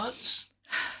 But,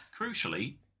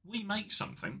 crucially, we make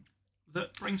something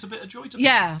that brings a bit of joy to people.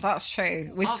 Yeah, that's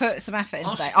true. We've put some effort in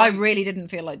today. I really didn't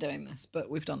feel like doing this, but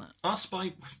we've done it.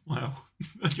 Well,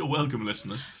 you're welcome,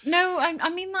 listeners. No, I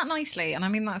mean that nicely, and I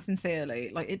mean that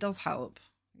sincerely. Like, it does help,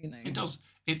 you know. It does.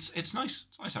 It's nice.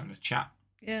 It's nice having a chat.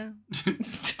 Yeah.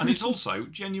 And it's also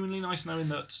genuinely nice knowing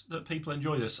that people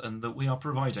enjoy this and that we are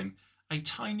providing a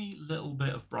tiny little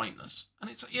bit of brightness. And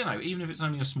it's, you know, even if it's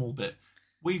only a small bit,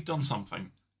 we've done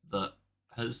something that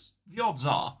has, the odds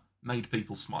are, made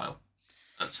people smile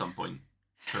at some point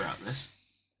throughout this.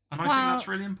 And I think that's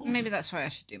really important. Maybe that's why I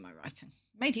should do my writing.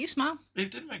 Made you smile?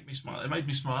 It did make me smile. It made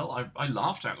me smile. I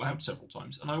laughed out loud several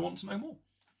times, and I want to know more.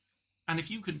 And if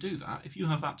you can do that, if you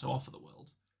have that to offer the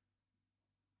world,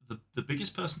 the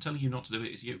biggest person telling you not to do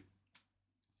it is you.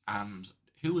 And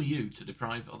who are you to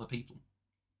deprive other people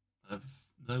of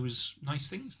those nice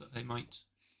things that they might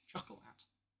chuckle at?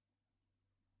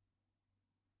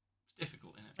 It's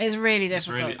difficult, isn't it? It's really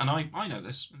difficult. It's really, and I know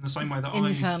this in the same way that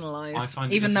internalised. I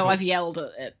find it even though difficult. I've yelled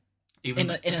at it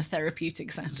in a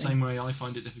therapeutic setting. The same way I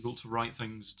find it difficult to write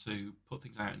things, to put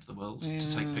things out into the world, to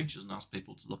take pictures and ask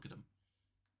people to look at them.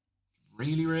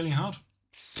 Really, really hard.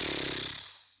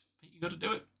 But you got to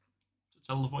do it. To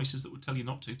tell the voices that would tell you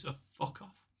not to fuck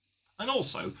off. And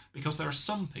also, because there are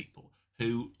some people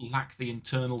who lack the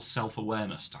internal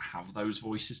self-awareness to have those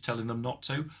voices telling them not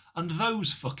to, and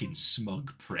those fucking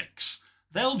smug pricks,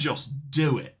 they'll just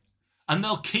do it. And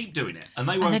they'll keep doing it. And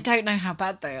they won't. And they don't know how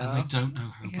bad they are. And they don't know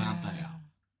how bad they are.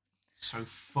 So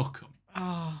fuck them.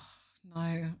 Oh,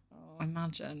 no. Oh,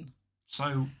 imagine.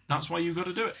 So that's why you've got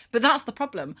to do it. But that's the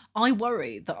problem. I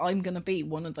worry that I'm going to be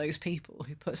one of those people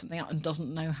who puts something out and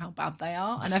doesn't know how bad they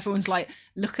are. And everyone's like,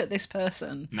 look at this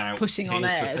person putting on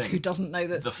airs who doesn't know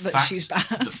that she's bad.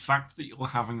 The fact that you're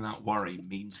having that worry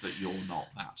means that you're not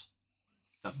that.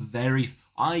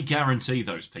 I guarantee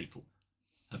those people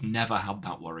have never had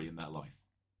that worry in their life.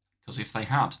 Because if they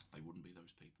had, they wouldn't be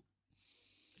those people.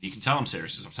 You can tell I'm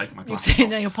serious because I've taken my glasses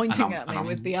off. You're pointing at me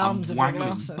with the arms of your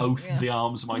glasses. Both the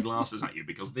arms of my glasses at you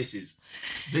because this is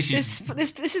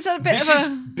a bit of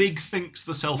a big thinks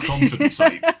the self-confidence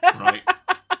ape, right?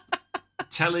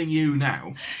 Telling you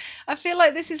now. I feel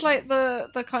like this is like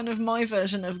the kind of my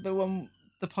version of the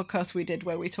podcast we did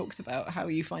where we talked about how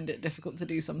you find it difficult to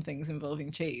do some things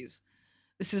involving cheese.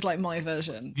 This is like my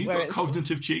version. You've got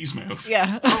cognitive cheese mouth.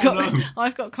 Yeah. No.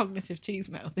 I've got cognitive cheese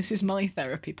mouth. This is my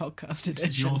therapy podcast edition.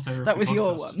 This is your therapy that was podcast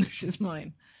your one. edition. This is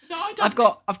mine. No, I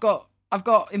don't. I've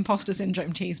got imposter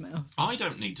syndrome cheese mouth. I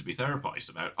don't need to be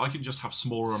therapized about it. I can just have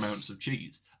smaller amounts of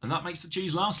cheese. And that makes the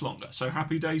cheese last longer. So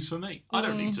happy days for me. I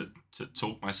don't need to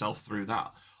talk myself through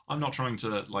that. I'm not trying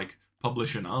to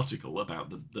publish an article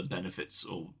about the benefits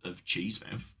of cheese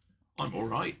mouth. I'm all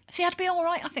right. See, I'd be all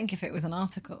right, I think, if it was an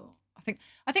article.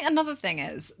 I think another thing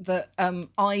is that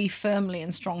I firmly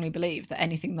and strongly believe that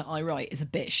anything that I write is a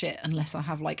bit shit unless I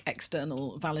have like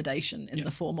external validation in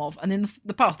the form of, and in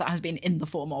the past that has been in the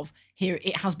form of, here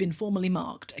it has been formally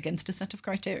marked against a set of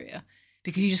criteria,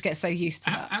 because you just get so used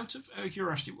to that. Out of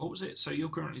curiosity, what was it? So you're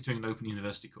currently doing an Open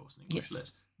University course in English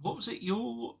Lit. What was it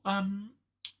your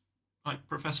like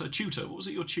professor tutor? What was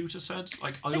it your tutor said?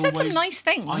 Like I said some nice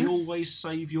things. I always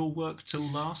save your work till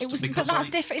last. It was, but that's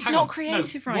different. It's not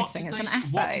creative writing. It's an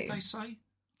essay. What did they say?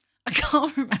 I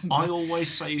can't remember. I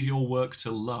always save your work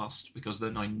till last because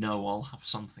then I know I'll have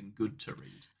something good to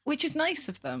read. Which is nice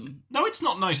of them. No, it's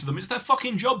not nice of them. It's their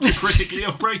fucking job to critically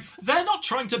upgrade. They're not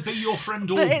trying to be your friend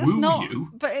or woo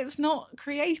you. But it's not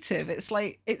creative. It's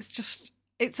like,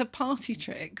 it's a party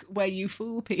trick where you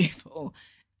fool people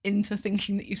into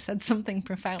thinking that you've said something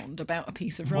profound about a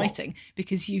piece of writing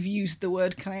because you've used the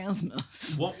word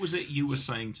chiasmus. What was it you were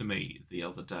saying to me the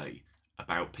other day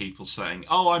about people saying,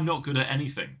 "Oh, I'm not good at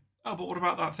anything"? Oh, but what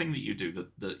about that thing that you do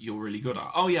that you're really good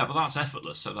at? Oh, yeah, but that's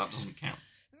effortless, so that doesn't count.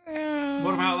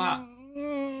 What about that?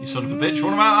 You son of a bitch,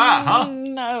 what about that, huh?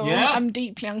 No, yeah? I'm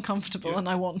deeply uncomfortable and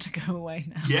I want to go away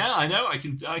now. Yeah, I know,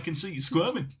 I can see you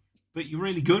squirming. But you're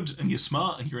really good, and you're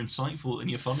smart, and you're insightful, and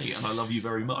you're funny, and I love you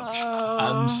very much.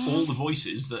 And all the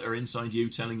voices that are inside you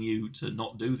telling you to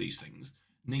not do these things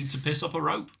need to piss up a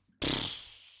rope.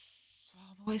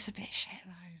 Oh, boy, it's a bit shit,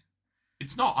 though.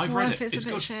 It's not. I've read it. It's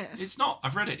good. Shit. It's not.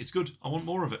 I've read it. It's good. I want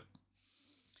more of it.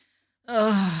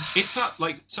 Ugh. It's that,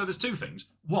 like, so there's two things.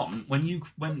 One, when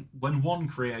one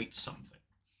creates something,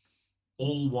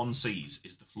 all one sees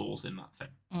is the flaws in that thing.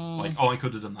 Like, oh, I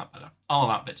could have done that better. Oh,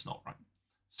 that bit's not right.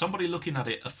 Somebody looking at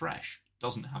it afresh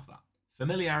doesn't have that.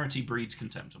 Familiarity breeds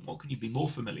contempt, and what can you be more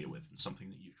familiar with than something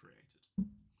that you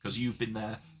created? Because you've been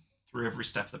there through every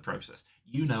step of the process.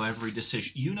 You know every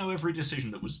decision. You know every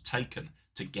decision that was taken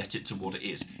to get it to what it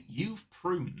is. You've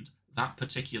pruned that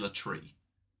particular tree,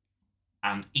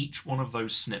 and each one of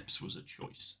those snips was a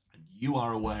choice, and you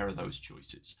are aware of those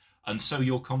choices. And so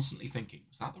you're constantly thinking,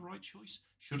 was that the right choice?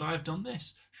 Should I have done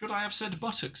this? Should I have said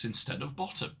buttocks instead of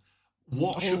bottom?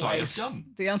 What should I have done?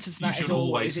 The answer to that is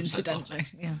always incidentally.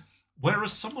 Yeah.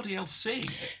 Whereas somebody else seeing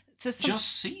it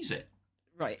just sees it.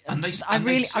 Right. And I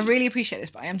really appreciate this,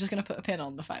 but I am just going to put a pin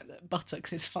on the fact that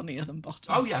buttocks is funnier than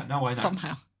bottom. Oh yeah, no, I know.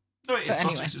 Somehow. No, it is.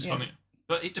 Buttocks is funnier.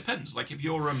 But it depends. Like if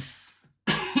you're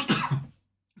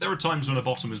there are times when a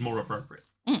bottom is more appropriate.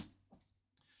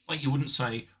 Like you wouldn't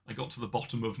say, I got to the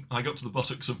buttocks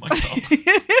of my cup.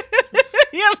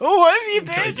 Yeah, but what if you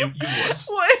did? Okay, you would.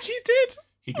 What if you did?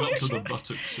 He got to the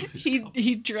buttocks of his cup.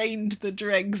 He drained the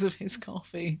dregs of his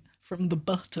coffee from the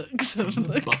buttocks of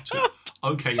the cup.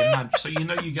 Okay, imagine. So you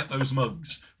know you get those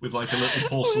mugs with like a little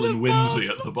porcelain Windsor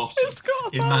at the bottom.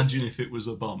 Imagine if it was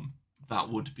a bum. That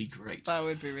would be great. That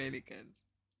would be really good.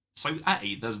 So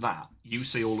there's that. You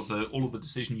see all of the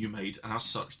decision you made, and as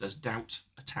such, there's doubt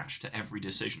attached to every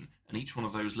decision, and each one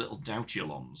of those little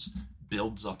doubtulons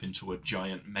builds up into a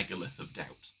giant megalith of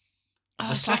doubt.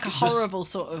 It's like a horrible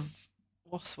sort of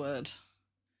what's word?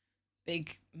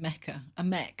 Big mecca, a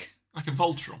mech. Like a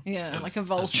Voltron. Yeah, like a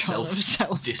Voltron of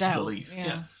self-doubt. Disbelief.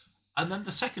 Yeah. And then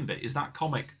the second bit is that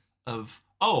comic of,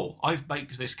 oh, I've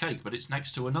baked this cake, but it's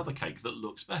next to another cake that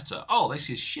looks better. Oh, this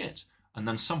is shit. And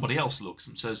then somebody else looks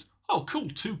and says, oh, cool,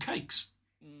 2 cakes.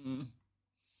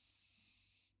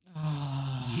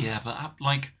 Yeah, but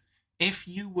like, if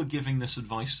you were giving this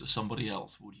advice to somebody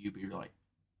else, would you be right?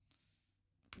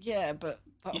 Yeah, but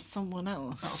that's someone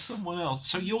else. That's someone else.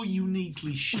 So you're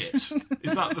uniquely shit.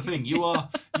 Is that the thing? You are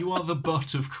the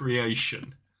butt of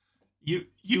creation.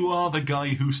 You are the guy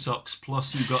who sucks.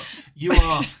 Plus, you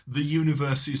are the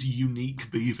universe's unique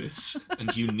Beavis,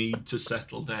 and you need to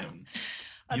settle down.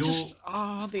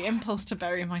 The impulse to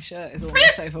bury my shirt is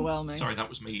almost overwhelming. Sorry, that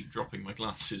was me dropping my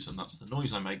glasses, and that's the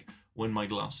noise I make when my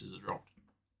glasses are dropped.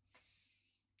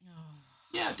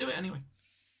 Yeah, do it anyway.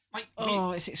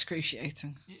 It's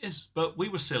excruciating. It is, but we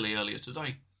were silly earlier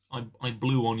today. I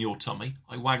blew on your tummy.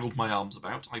 I waggled my arms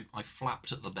about. I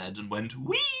flapped at the bed and went,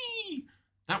 whee!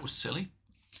 That was silly.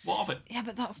 What of it? Yeah,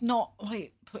 but that's not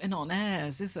like putting on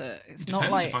airs, is it? It's Depends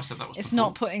not like if I said that was it's before.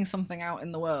 not putting something out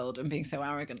in the world and being so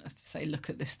arrogant as to say, look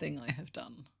at this thing I have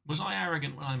done. Was I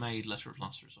arrogant when I made Letter of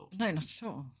Last Resort? No, not at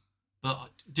all. But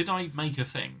did I make a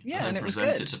thing? Yeah, and it was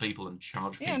present good. it to people and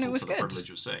charge people and it was for the good. privilege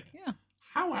of seeing it? Yeah.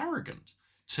 How arrogant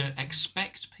to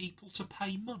expect people to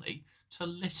pay money to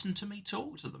listen to me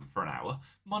talk to them for an hour,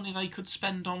 money they could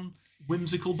spend on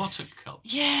whimsical buttock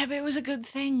cups. Yeah, but it was a good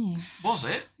thing. Was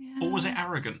it? Yeah. Or was it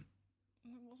arrogant?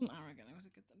 It wasn't arrogant, it was a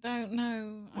good thing. Don't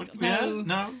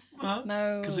know. No.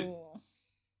 No.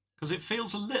 Because it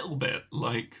feels a little bit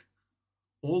like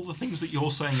all the things that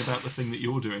you're saying about the thing that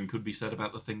you're doing could be said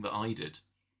about the thing that I did.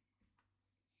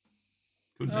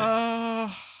 Couldn't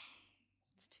it?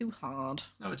 It's too hard.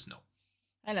 No, it's not.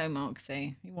 Hello,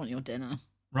 Moxie. You want your dinner?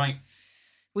 Right.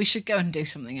 We should go and do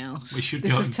something else. We should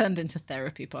This go has and- turned into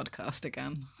therapy podcast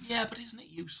again. Yeah, but isn't it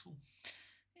useful?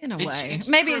 In a It's- way. it's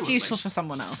Maybe true, it's at useful least. for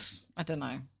someone else. I don't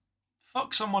know.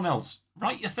 Fuck someone else.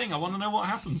 Write your thing. I want to know what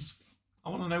happens. I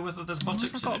want to know whether there's I've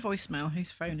buttocks got a in voicemail.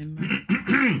 Who's phoning me?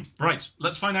 it. Right,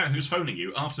 let's find out who's phoning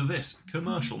you after this.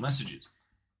 Commercial messages.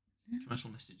 Commercial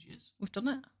messages. We've done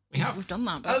it. We have. We've done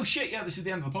that. But Oh shit! Yeah, this is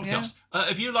the end of the podcast.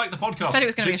 If you like the podcast, I said it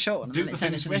was going to do- be a short one, and do then it the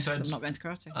turned things into we this because said, I'm not going to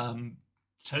karate.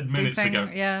 10 Do minutes thing, ago.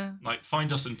 yeah. Like,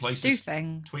 find us in places. Do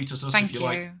thing. Tweet at us Thank if you you.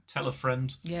 like. Tell a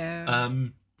friend. Yeah.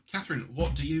 Catherine,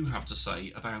 what do you have to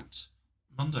say about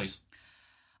Mondays?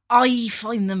 I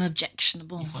find them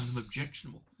objectionable. You find them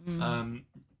objectionable. Mm.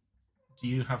 Do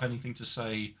you have anything to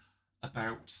say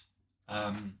about?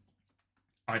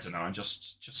 I don't know. I'm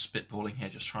just spitballing here,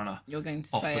 just trying to You're going to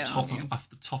off say the it, top aren't you? off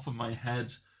the top of my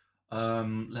head.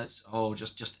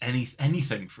 Just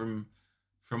anything from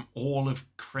all of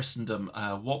Christendom.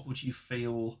 What would you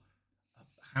feel?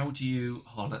 How do you?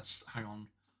 Let's hang on.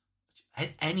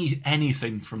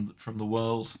 Anything from the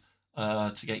world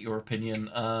to get your opinion.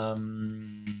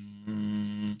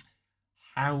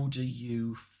 How do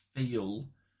you feel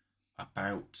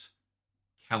about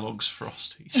Kellogg's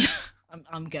Frosties?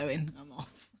 I'm going. I'm off.